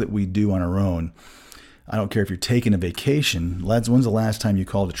things that we do on our own. I don't care if you're taking a vacation. When's the last time you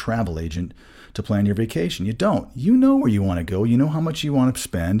called a travel agent to plan your vacation? You don't. You know where you want to go. You know how much you want to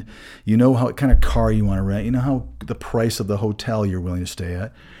spend. You know what kind of car you want to rent. You know how the price of the hotel you're willing to stay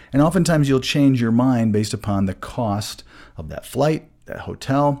at. And oftentimes you'll change your mind based upon the cost of that flight, that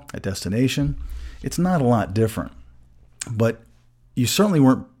hotel, that destination. It's not a lot different. But you certainly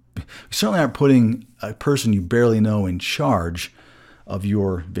aren't putting a person you barely know in charge of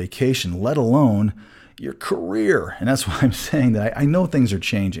your vacation, let alone your career. And that's why I'm saying that I know things are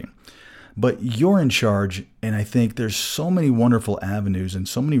changing. But you're in charge, and I think there's so many wonderful avenues and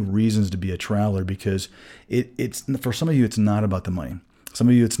so many reasons to be a traveler because it's for some of you, it's not about the money. Some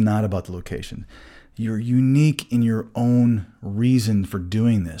of you, it's not about the location. You're unique in your own reason for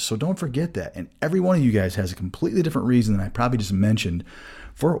doing this. So don't forget that. And every one of you guys has a completely different reason than I probably just mentioned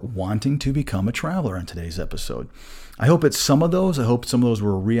for wanting to become a traveler on today's episode. I hope it's some of those. I hope some of those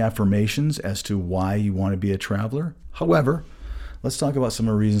were reaffirmations as to why you want to be a traveler. However, let's talk about some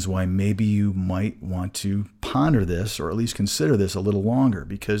of the reasons why maybe you might want to ponder this or at least consider this a little longer,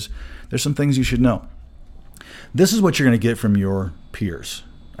 because there's some things you should know. This is what you're going to get from your peers.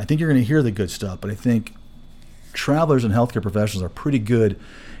 I think you're going to hear the good stuff, but I think travelers and healthcare professionals are pretty good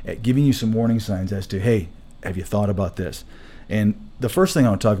at giving you some warning signs as to, hey, have you thought about this? And the first thing I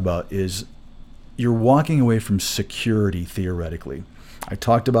want to talk about is you're walking away from security theoretically. I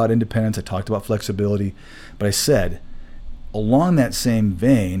talked about independence, I talked about flexibility, but I said, along that same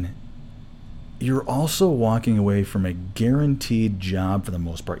vein, you're also walking away from a guaranteed job for the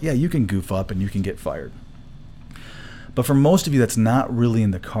most part. Yeah, you can goof up and you can get fired. But for most of you, that's not really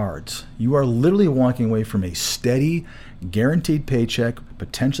in the cards. You are literally walking away from a steady, guaranteed paycheck,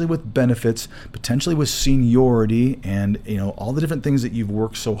 potentially with benefits, potentially with seniority, and all the different things that you've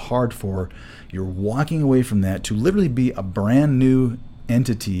worked so hard for. You're walking away from that to literally be a brand new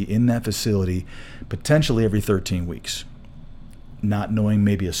entity in that facility, potentially every 13 weeks. Not knowing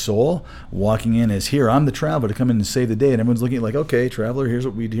maybe a soul, walking in as, here, I'm the traveler to come in and save the day, and everyone's looking at like, okay, traveler,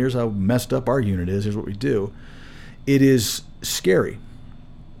 here's how messed up our unit is, here's what we do. It is scary.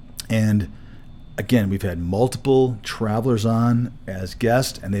 And again, we've had multiple travelers on as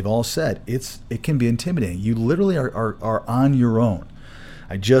guests, and they've all said it can be intimidating. You literally are on your own.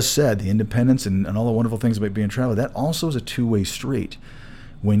 I just said the independence and all the wonderful things about being a traveler, that also is a two-way street.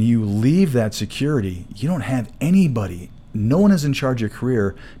 When you leave that security, you don't have anybody. No one is in charge of your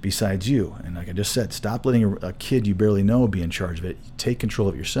career besides you. And like I just said, stop letting a kid you barely know be in charge of it. Take control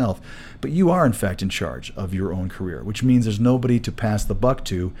of it yourself. But you are, in fact, in charge of your own career, which means there's nobody to pass the buck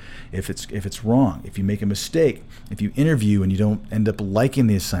to if it's wrong, if you make a mistake, if you interview and you don't end up liking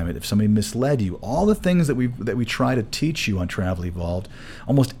the assignment, if somebody misled you. All the things that we try to teach you on Travel Evolved,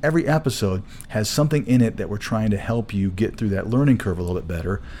 almost every episode has something in it that we're trying to help you get through that learning curve a little bit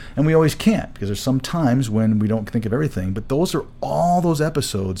better. And we always can't, because there's some times when we don't think of everything. But all those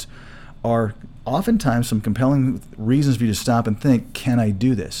episodes are oftentimes some compelling reasons for you to stop and think, can I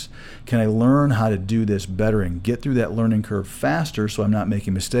do this? Can I learn how to do this better and get through that learning curve faster so I'm not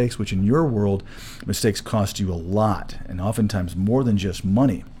making mistakes, which in your world, mistakes cost you a lot and oftentimes more than just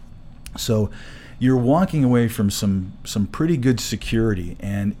money. So you're walking away from some pretty good security,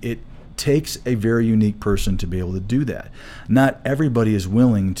 and it takes a very unique person to be able to do that. Not everybody is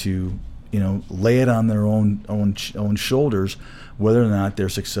willing to lay it on their own shoulders, whether or not they're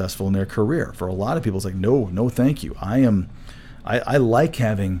successful in their career. For a lot of people, it's like, no, thank you. I like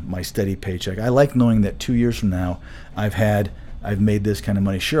having my steady paycheck. I like knowing that 2 years from now, I've made this kind of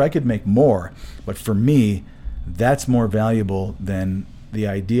money. Sure, I could make more, but for me, that's more valuable than the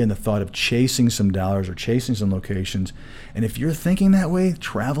idea and the thought of chasing some dollars or chasing some locations. And if you're thinking that way,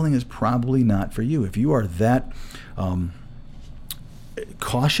 traveling is probably not for you. If you are that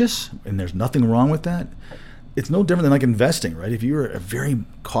cautious, and there's nothing wrong with that, it's no different than like investing, right? If you're a very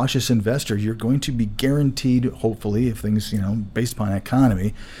cautious investor, you're going to be guaranteed, hopefully, if things, based upon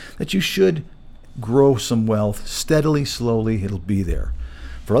economy, that you should grow some wealth steadily, slowly. It'll be there.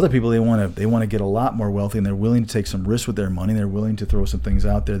 For other people, they want to get a lot more wealthy, and they're willing to take some risks with their money. They're willing to throw some things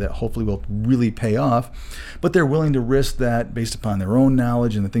out there that hopefully will really pay off, but they're willing to risk that based upon their own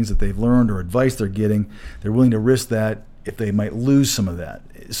knowledge and the things that they've learned or advice they're getting. They're willing to risk that if they might lose some of that.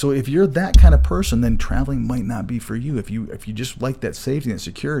 So if you're that kind of person, then traveling might not be for you. If you just like that safety and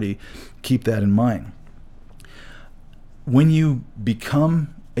security, keep that in mind. When you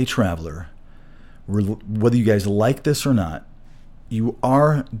become a traveler, whether you guys like this or not, you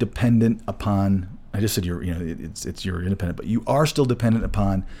are dependent upon, I just said you're independent, but you are still dependent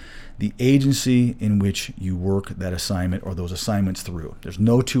upon the agency in which you work that assignment or those assignments through. There's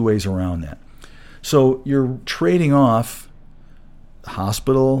no two ways around that. So you're trading off the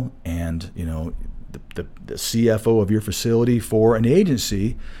hospital and the CFO of your facility for an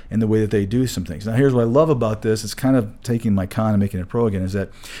agency and the way that they do some things. Now, here's what I love about this. It's kind of taking my con and making it pro again, is that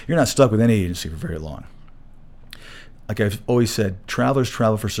you're not stuck with any agency for very long. Like I've always said, travelers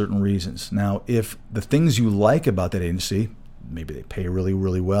travel for certain reasons. Now, if the things you like about that agency, maybe they pay really,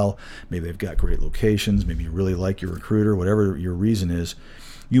 really well, maybe they've got great locations, maybe you really like your recruiter, whatever your reason is,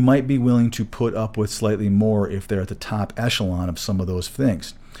 you might be willing to put up with slightly more if they're at the top echelon of some of those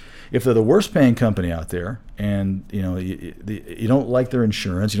things. If they're the worst paying company out there and you don't like their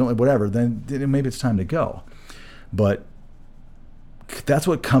insurance, you don't like whatever, then maybe it's time to go. But that's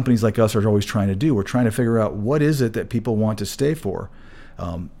what companies like us are always trying to do. We're trying to figure out what is it that people want to stay for.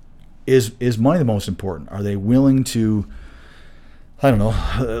 is money the most important? Are they willing to, I don't know,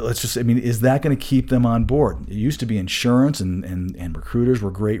 is that going to keep them on board? It used to be insurance and recruiters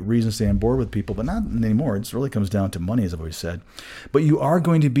were great reasons to stay on board with people, but not anymore. It really comes down to money, as I've always said. But you are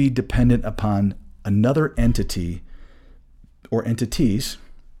going to be dependent upon another entity or entities.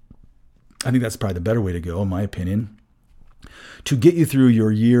 I think that's probably the better way to go, in my opinion, to get you through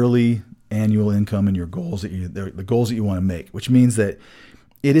your yearly, annual income and your goals the goals that you want to make, which means that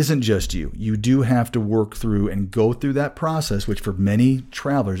it isn't just you. You do have to work through and go through that process, which for many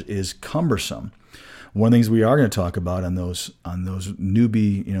travelers is cumbersome. One of the things we are going to talk about on those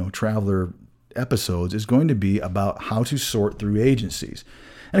newbie, traveler episodes is going to be about how to sort through agencies.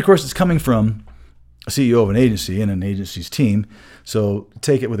 And of course, it's coming from a CEO of an agency and an agency's team, so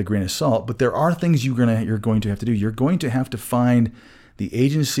take it with a grain of salt. But there are things you're going to have to do. You're going to have to find the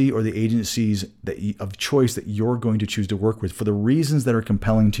agency or the agencies of choice that you're going to choose to work with for the reasons that are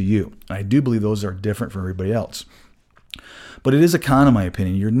compelling to you. And I do believe those are different for everybody else. But it is a con, in my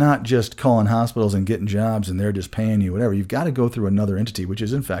opinion. You're not just calling hospitals and getting jobs and they're just paying you whatever. You've got to go through another entity, which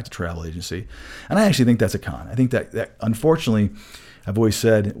is in fact a travel agency. And I actually think that's a con. I think that unfortunately, I've always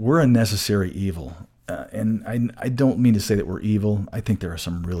said we're a necessary evil. And I don't mean to say that we're evil. I think there are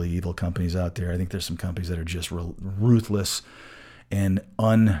some really evil companies out there. I think there's some companies that are just ruthless and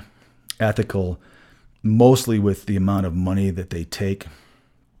unethical, mostly with the amount of money that they take.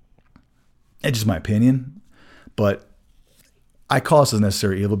 It's just my opinion, but I call this a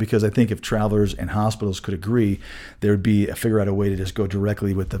necessary evil because I think if travelers and hospitals could agree, there would be figure out a way to just go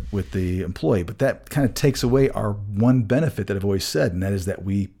directly with the employee. But that kind of takes away our one benefit that I've always said, and that is that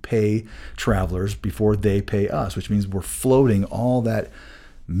we pay travelers before they pay us, which means we're floating all that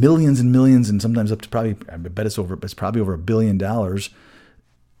millions and millions, and sometimes up to probably, I bet it's probably over $1 billion.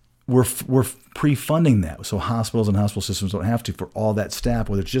 We're pre-funding that, so hospitals and hospital systems don't have to for all that staff,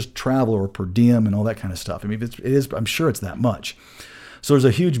 whether it's just travel or per diem and all that kind of stuff. I mean, it is. I'm sure it's that much. So there's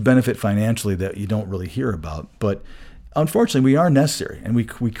a huge benefit financially that you don't really hear about, but unfortunately, we are necessary, and we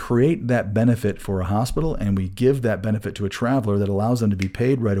create that benefit for a hospital, and we give that benefit to a traveler that allows them to be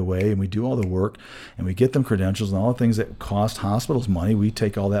paid right away, and we do all the work, and we get them credentials and all the things that cost hospitals money. We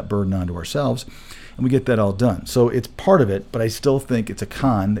take all that burden onto ourselves, and we get that all done. So it's part of it, but I still think it's a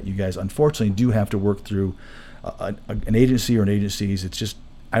con that you guys unfortunately do have to work through an agency or an agencies. It's just,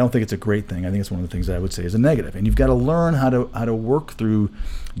 I don't think it's a great thing. I think it's one of the things that I would say is a negative. And you've got to learn how to work through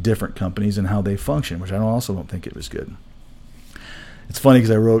different companies and how they function, which I also don't think it was good. It's funny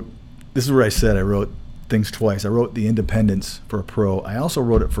because this is where I wrote things twice. I wrote the independence for a pro. I also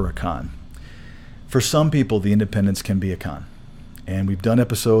wrote it for a con. For some people, the independence can be a con. And we've done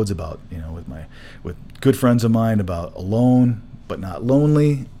episodes about, with good friends of mine about alone but not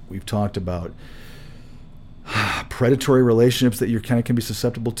lonely. We've talked about predatory relationships that you kind of can be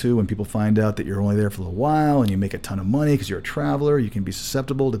susceptible to when people find out that you're only there for a little while and you make a ton of money because you're a traveler. You can be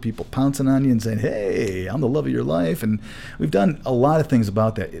susceptible to people pouncing on you and saying, hey, I'm the love of your life. And we've done a lot of things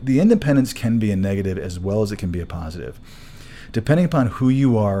about that. The independence can be a negative as well as it can be a positive. Depending upon who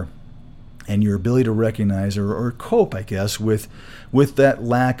you are and your ability to recognize or cope, I guess, with that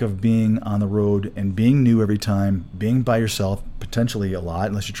lack of being on the road and being new every time, being by yourself, potentially a lot,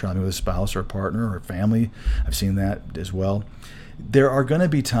 unless you're traveling with a spouse or a partner or a family. I've seen that as well. There are going to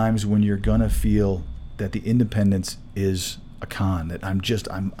be times when you're going to feel that the independence is a con, that I'm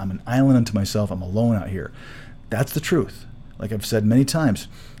an island unto myself, I'm alone out here. That's the truth. Like I've said many times,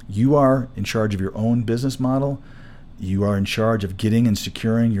 you are in charge of your own business model. You are in charge of getting and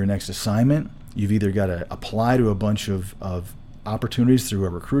securing your next assignment. You've either got to apply to a bunch of opportunities through a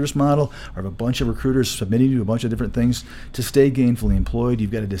recruiter's model, or have a bunch of recruiters submitting you to a bunch of different things to stay gainfully employed. You've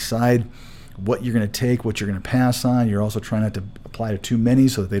got to decide what you're going to take, what you're going to pass on. You're also trying not to apply to too many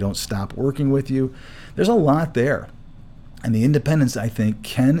so that they don't stop working with you. There's a lot there. And the independence, I think,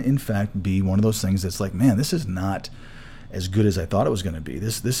 can in fact be one of those things that's like, man, this is not as good as I thought it was going to be.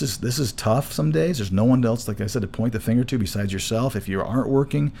 This is tough some days. There's no one else, like I said, to point the finger to besides yourself. If you aren't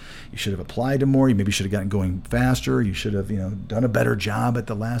working, you should have applied to more. You maybe should have gotten going faster. You should have, done a better job at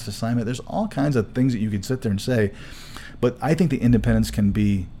the last assignment. There's all kinds of things that you could sit there and say. But I think the independence can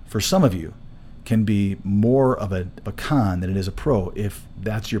be, for some of you, can be more of a con than it is a pro if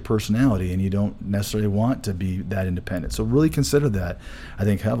that's your personality and you don't necessarily want to be that independent. So really consider that, I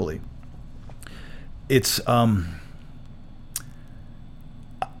think, heavily. It's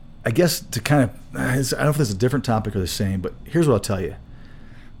I guess to kind of, I don't know if this is a different topic or the same, but here's what I'll tell you.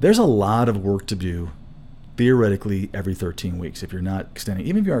 There's a lot of work to do, theoretically, every 13 weeks. If you're not extending,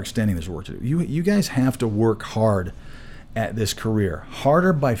 even if you are extending, there's work to do. You guys have to work hard at this career,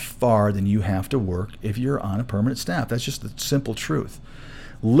 harder by far than you have to work if you're on a permanent staff. That's just the simple truth.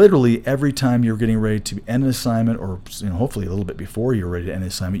 literally every time you're getting ready to end an assignment, or hopefully a little bit before you're ready to end an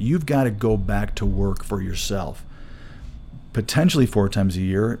assignment, you've got to go back to work for yourself. Potentially 4 times a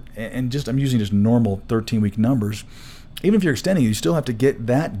year, and I'm using just normal 13-week numbers. Even if you're extending, you still have to get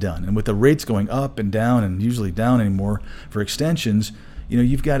that done. And with the rates going up and down, and usually down anymore for extensions,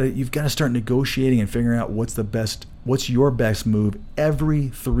 you've got to start negotiating and figuring out what's your best move every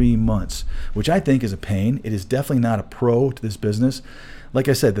 3 months, which I think is a pain. It is definitely not a pro to this business. Like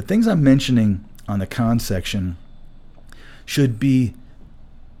I said, the things I'm mentioning on the con section should be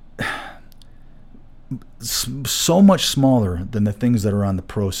so much smaller than the things that are on the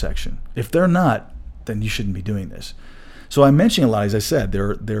pro section. If they're not, then you shouldn't be doing this. So I'm mentioning a lot, as I said,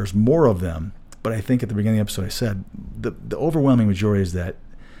 there's more of them, but I think at the beginning of the episode I said the overwhelming majority is that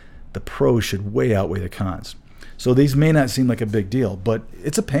the pros should way outweigh the cons. So these may not seem like a big deal, but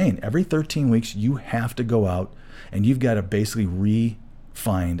it's a pain. Every 13 weeks you have to go out and you've got to basically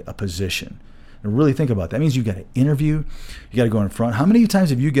re-find a position. And really think about that. That means you've got to interview, you got to go in front. How many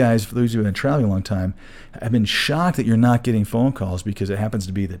times have you guys, for those who have been traveling a long time, have been shocked that you're not getting phone calls because it happens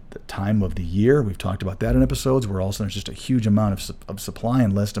to be the time of the year? We've talked about that in episodes where all of a sudden there's just a huge amount of supply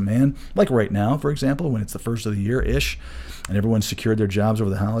and less demand. Like right now, for example, when it's the first of the year-ish and everyone's secured their jobs over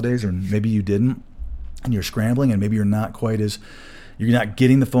the holidays, or maybe you didn't, and you're scrambling, and maybe you're not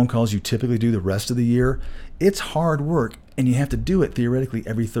getting the phone calls you typically do the rest of the year. It's hard work, and you have to do it theoretically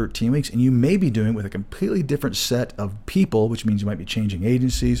every 13 weeks, and you may be doing it with a completely different set of people, which means you might be changing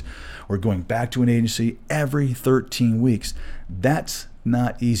agencies or going back to an agency every 13 weeks. That's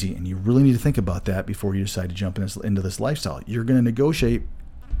not easy, and you really need to think about that before you decide to jump into this lifestyle. You're going to negotiate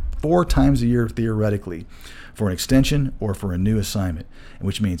 4 times a year theoretically for an extension or for a new assignment,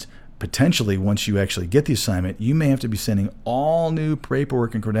 which means potentially, once you actually get the assignment, you may have to be sending all new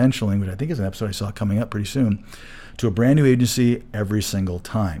paperwork and credentialing, which I think is an episode I saw coming up pretty soon, to a brand new agency every single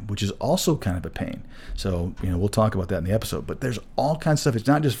time, which is also kind of a pain. So, we'll talk about that in the episode. But there's all kinds of stuff. It's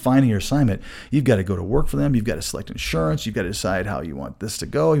not just finding your assignment. You've got to go to work for them. You've got to select insurance. You've got to decide how you want this to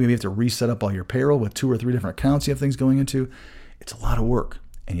go. You maybe have to reset up all your payroll with 2 or 3 different accounts you have things going into. It's a lot of work,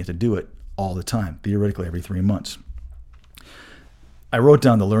 and you have to do it all the time, theoretically every 3 months. I wrote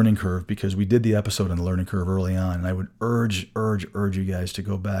down the learning curve because we did the episode on the learning curve early on, and I would urge you guys to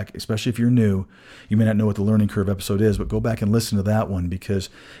go back, especially if you're new. You may not know what the learning curve episode is, but go back and listen to that one because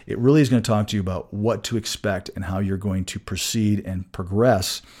it really is going to talk to you about what to expect and how you're going to proceed and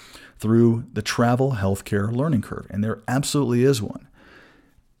progress through the travel healthcare learning curve. And there absolutely is one.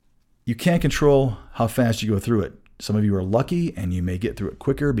 You can't control how fast you go through it. Some of you are lucky and you may get through it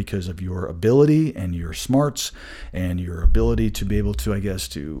quicker because of your ability and your smarts and your ability to be able to,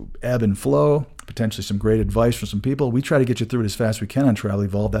 to ebb and flow, potentially some great advice from some people. We try to get you through it as fast as we can on Travel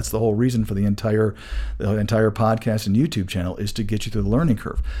Evolve. That's the whole reason for the entire podcast and YouTube channel, is to get you through the learning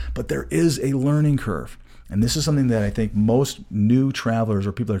curve. But there is a learning curve. And this is something that I think most new travelers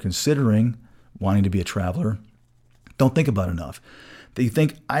or people that are considering wanting to be a traveler don't think about enough. That you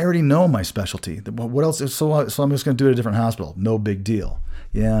think, I already know my specialty. What else? So I'm just going to do it at a different hospital. No big deal.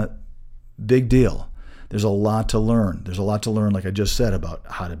 Yeah, big deal. There's a lot to learn. There's a lot to learn, like I just said, about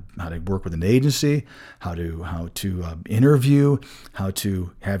how to work with an agency, how to interview, how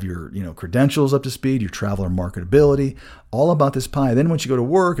to have your credentials up to speed, your traveler marketability, all about this pie. Then once you go to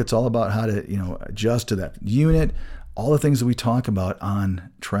work, it's all about how to adjust to that unit. All the things that we talk about on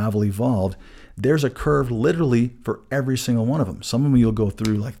Travel Evolved. There's a curve literally for every single one of them. Some of them you'll go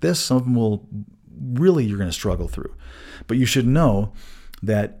through like this. Some of them you're going to struggle through. But you should know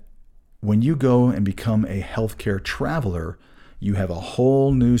that when you go and become a healthcare traveler, you have a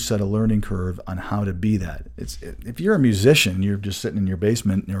whole new set of learning curve on how to be that. If you're a musician, you're just sitting in your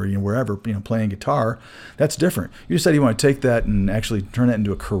basement or wherever, playing guitar, that's different. You decide you want to take that and actually turn that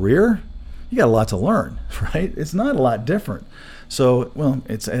into a career, you got a lot to learn, right? It's not a lot different. So,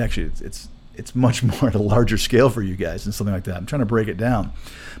 it's much more at a larger scale for you guys and something like that. I'm trying to break it down.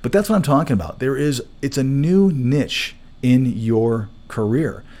 But that's what I'm talking about. It's a new niche in your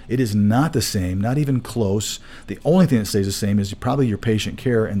career. It is not the same, not even close. The only thing that stays the same is probably your patient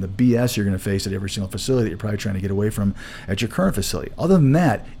care and the BS you're going to face at every single facility that you're probably trying to get away from at your current facility. Other than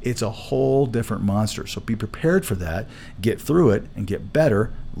that, it's a whole different monster. So be prepared for that, get through it, and get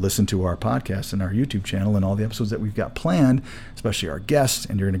better. Listen to our podcast and our YouTube channel and all the episodes that we've got planned, especially our guests,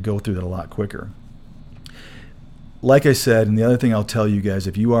 and you're going to go through that a lot quicker. Like I said, and the other thing I'll tell you guys,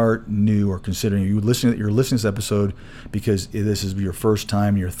 if you are new or considering, you're listening to this episode because this is your first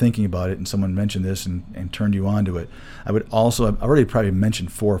time and you're thinking about it and someone mentioned this and turned you on to it, I've already probably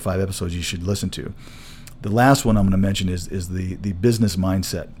mentioned 4 or 5 episodes you should listen to. The last one I'm going to mention is the business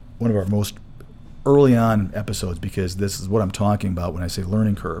mindset, one of our most early on episodes, because this is what I'm talking about when I say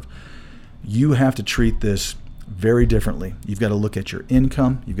learning curve. You have to treat this very differently. You've got to look at your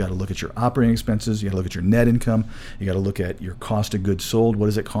income. You've got to look at your operating expenses. You got to look at your net income. You got to look at your cost of goods sold. What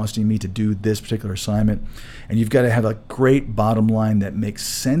is it costing me to do this particular assignment? And you've got to have a great bottom line that makes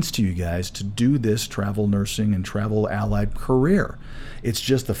sense to you guys to do this travel nursing and travel allied career. It's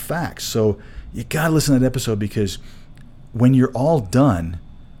just the facts. So you got to listen to that episode, because when you're all done,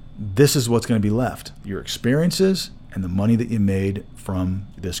 this is what's going to be left: your experiences and the money that you made from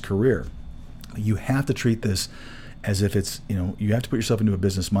this career. You have to treat this as if it's, you have to put yourself into a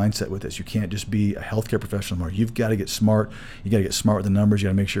business mindset with this. You can't just be a healthcare professional anymore. You've got to get smart. You got to get smart with the numbers. You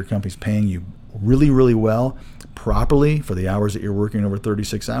got to make sure your company's paying you really, really well, properly for the hours that you're working over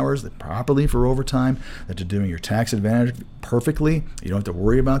 36 hours, properly for overtime, that you're doing your tax advantage perfectly. You don't have to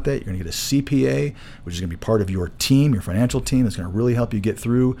worry about that. You're going to get a CPA, which is going to be part of your team, your financial team, that's going to really help you get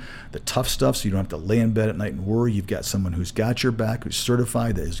through the tough stuff, so you don't have to lay in bed at night and worry. You've got someone who's got your back, who's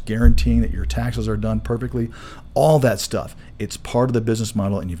certified, that is guaranteeing that your taxes are done perfectly. All that stuff. It's part of the business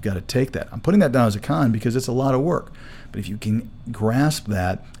model, and you've got to take that. I'm putting that down as a con because it's a lot of work. But if you can grasp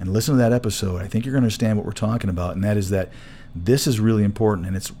that and listen to that episode, I think you're going to understand what we're talking about, and that is that this is really important,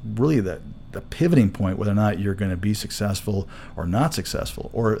 and it's really the pivoting point whether or not you're going to be successful or not successful,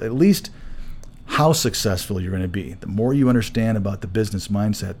 or at least how successful you're going to be. The more you understand about the business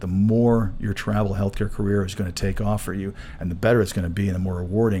mindset, the more your travel healthcare career is going to take off for you, and the better it's going to be, and the more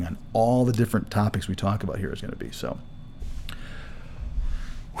rewarding on all the different topics we talk about here is going to be. So,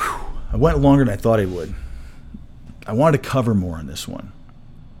 I went longer than I thought I would. I wanted to cover more on this one.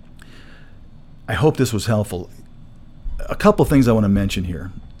 I hope this was helpful. A couple things I want to mention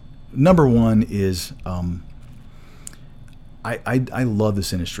here. Number one is I love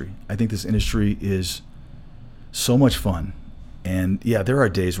this industry. I think this industry is so much fun. And yeah, there are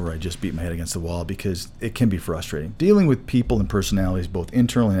days where I just beat my head against the wall because it can be frustrating. Dealing with people and personalities, both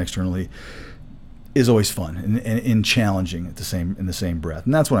internally and externally, is always fun and challenging in the same breath.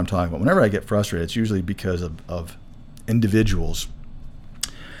 And that's what I'm talking about. Whenever I get frustrated, it's usually because of individuals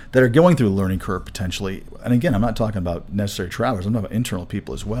that are going through a learning curve potentially. And again, I'm not talking about necessary travelers. I'm talking about internal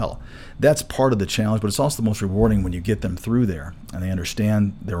people as well. That's part of the challenge, but it's also the most rewarding when you get them through there and they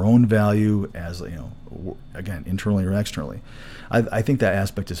understand their own value as, again, internally or externally. I think that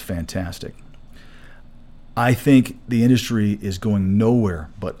aspect is fantastic. I think the industry is going nowhere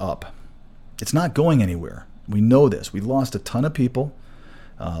but up. It's not going anywhere. We know this. We lost a ton of people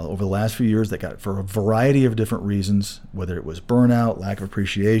over the last few years that got, for a variety of different reasons, whether it was burnout, lack of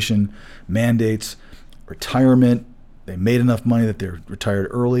appreciation, mandates, retirement. They made enough money that they're retired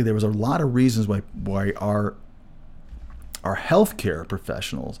early. There was a lot of reasons why our healthcare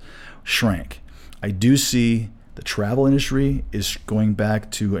professionals shrank. I do see the travel industry is going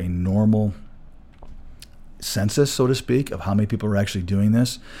back to a normal census, so to speak, of how many people are actually doing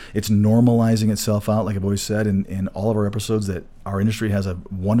this. It's normalizing itself out, like I've always said in all of our episodes, that our industry has a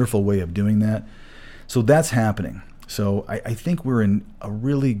wonderful way of doing that. So that's happening. So I think we're in a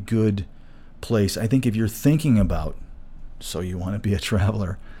really good place. I think if you're thinking about, so you want to be a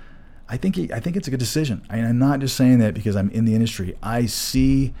traveler, I think it's a good decision. I'm not just saying that because I'm in the industry. I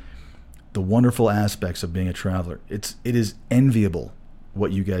see the wonderful aspects of being a traveler. It is enviable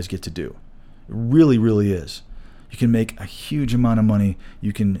what you guys get to do. It really, really is. You can make a huge amount of money.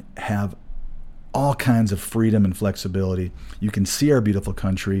 You can have all kinds of freedom and flexibility. You can see our beautiful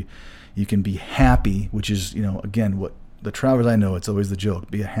country. You can be happy, which is, again, what the travelers I know, it's always the joke,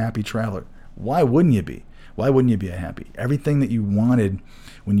 be a happy traveler. Why wouldn't you be? Why wouldn't you be happy? Everything that you wanted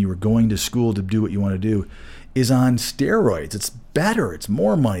when you were going to school to do what you want to do is on steroids. It's better. It's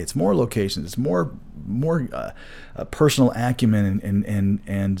more money. It's more locations. It's more personal acumen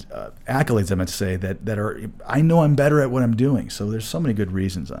and accolades, I meant to say, that are, I know I'm better at what I'm doing. So there's so many good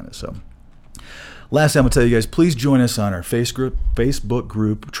reasons on it. So lastly, I'm going to tell you guys, please join us on our Facebook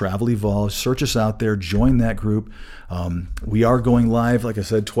group, Travel Evolve. Search us out there. Join that group. We are going live, like I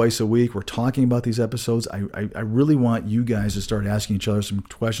said, twice a week. We're talking about these episodes. I really want you guys to start asking each other some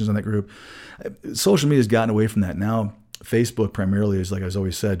questions on that group. Social media has gotten away from that. Now, Facebook primarily is, like I've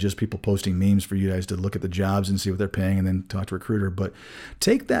always said, just people posting memes for you guys to look at the jobs and see what they're paying and then talk to a recruiter. But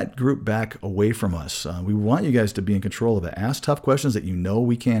take that group back away from us. We want you guys to be in control of it. Ask tough questions that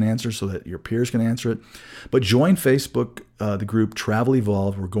we can't answer so that your peers can answer it. But join Facebook, the group Travel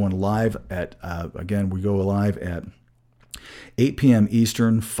Evolve. We're going live at, we go live at 8 p.m.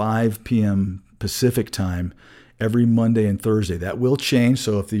 Eastern, 5 p.m. Pacific time every Monday and Thursday. That will change.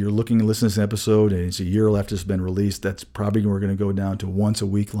 So if you're looking to listen to this episode and it's a year left it's been released, that's probably we're going to go down to once a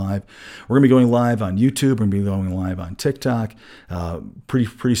week live. We're going to be going live on YouTube. We're going to be going live on TikTok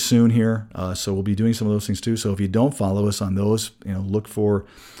pretty soon here. So we'll be doing some of those things too. So if you don't follow us on those, look for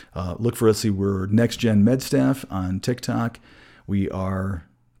let's see, we're Next Gen Med Staff on TikTok. We are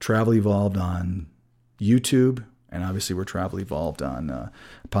Travel Evolved on YouTube. And obviously, we're Travel Evolved on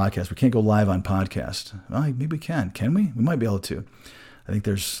podcast. We can't go live on podcast. Well, maybe we can. Can we? We might be able to. I think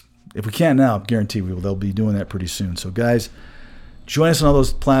if we can't now, I guarantee they'll be doing that pretty soon. So, guys, join us on all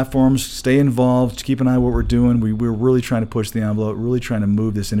those platforms. Stay involved. Keep an eye on what we're doing. We're really trying to push the envelope, really trying to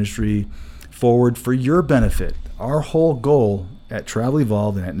move this industry forward for your benefit. Our whole goal at Travel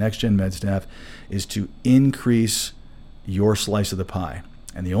Evolved and at Next Gen Med Staff is to increase your slice of the pie.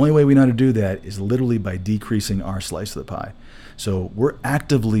 And the only way we know how to do that is literally by decreasing our slice of the pie. So we're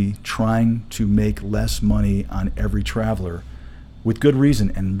actively trying to make less money on every traveler with good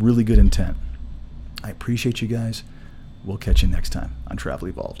reason and really good intent. I appreciate you guys. We'll catch you next time on Travel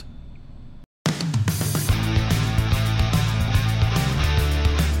Evolved.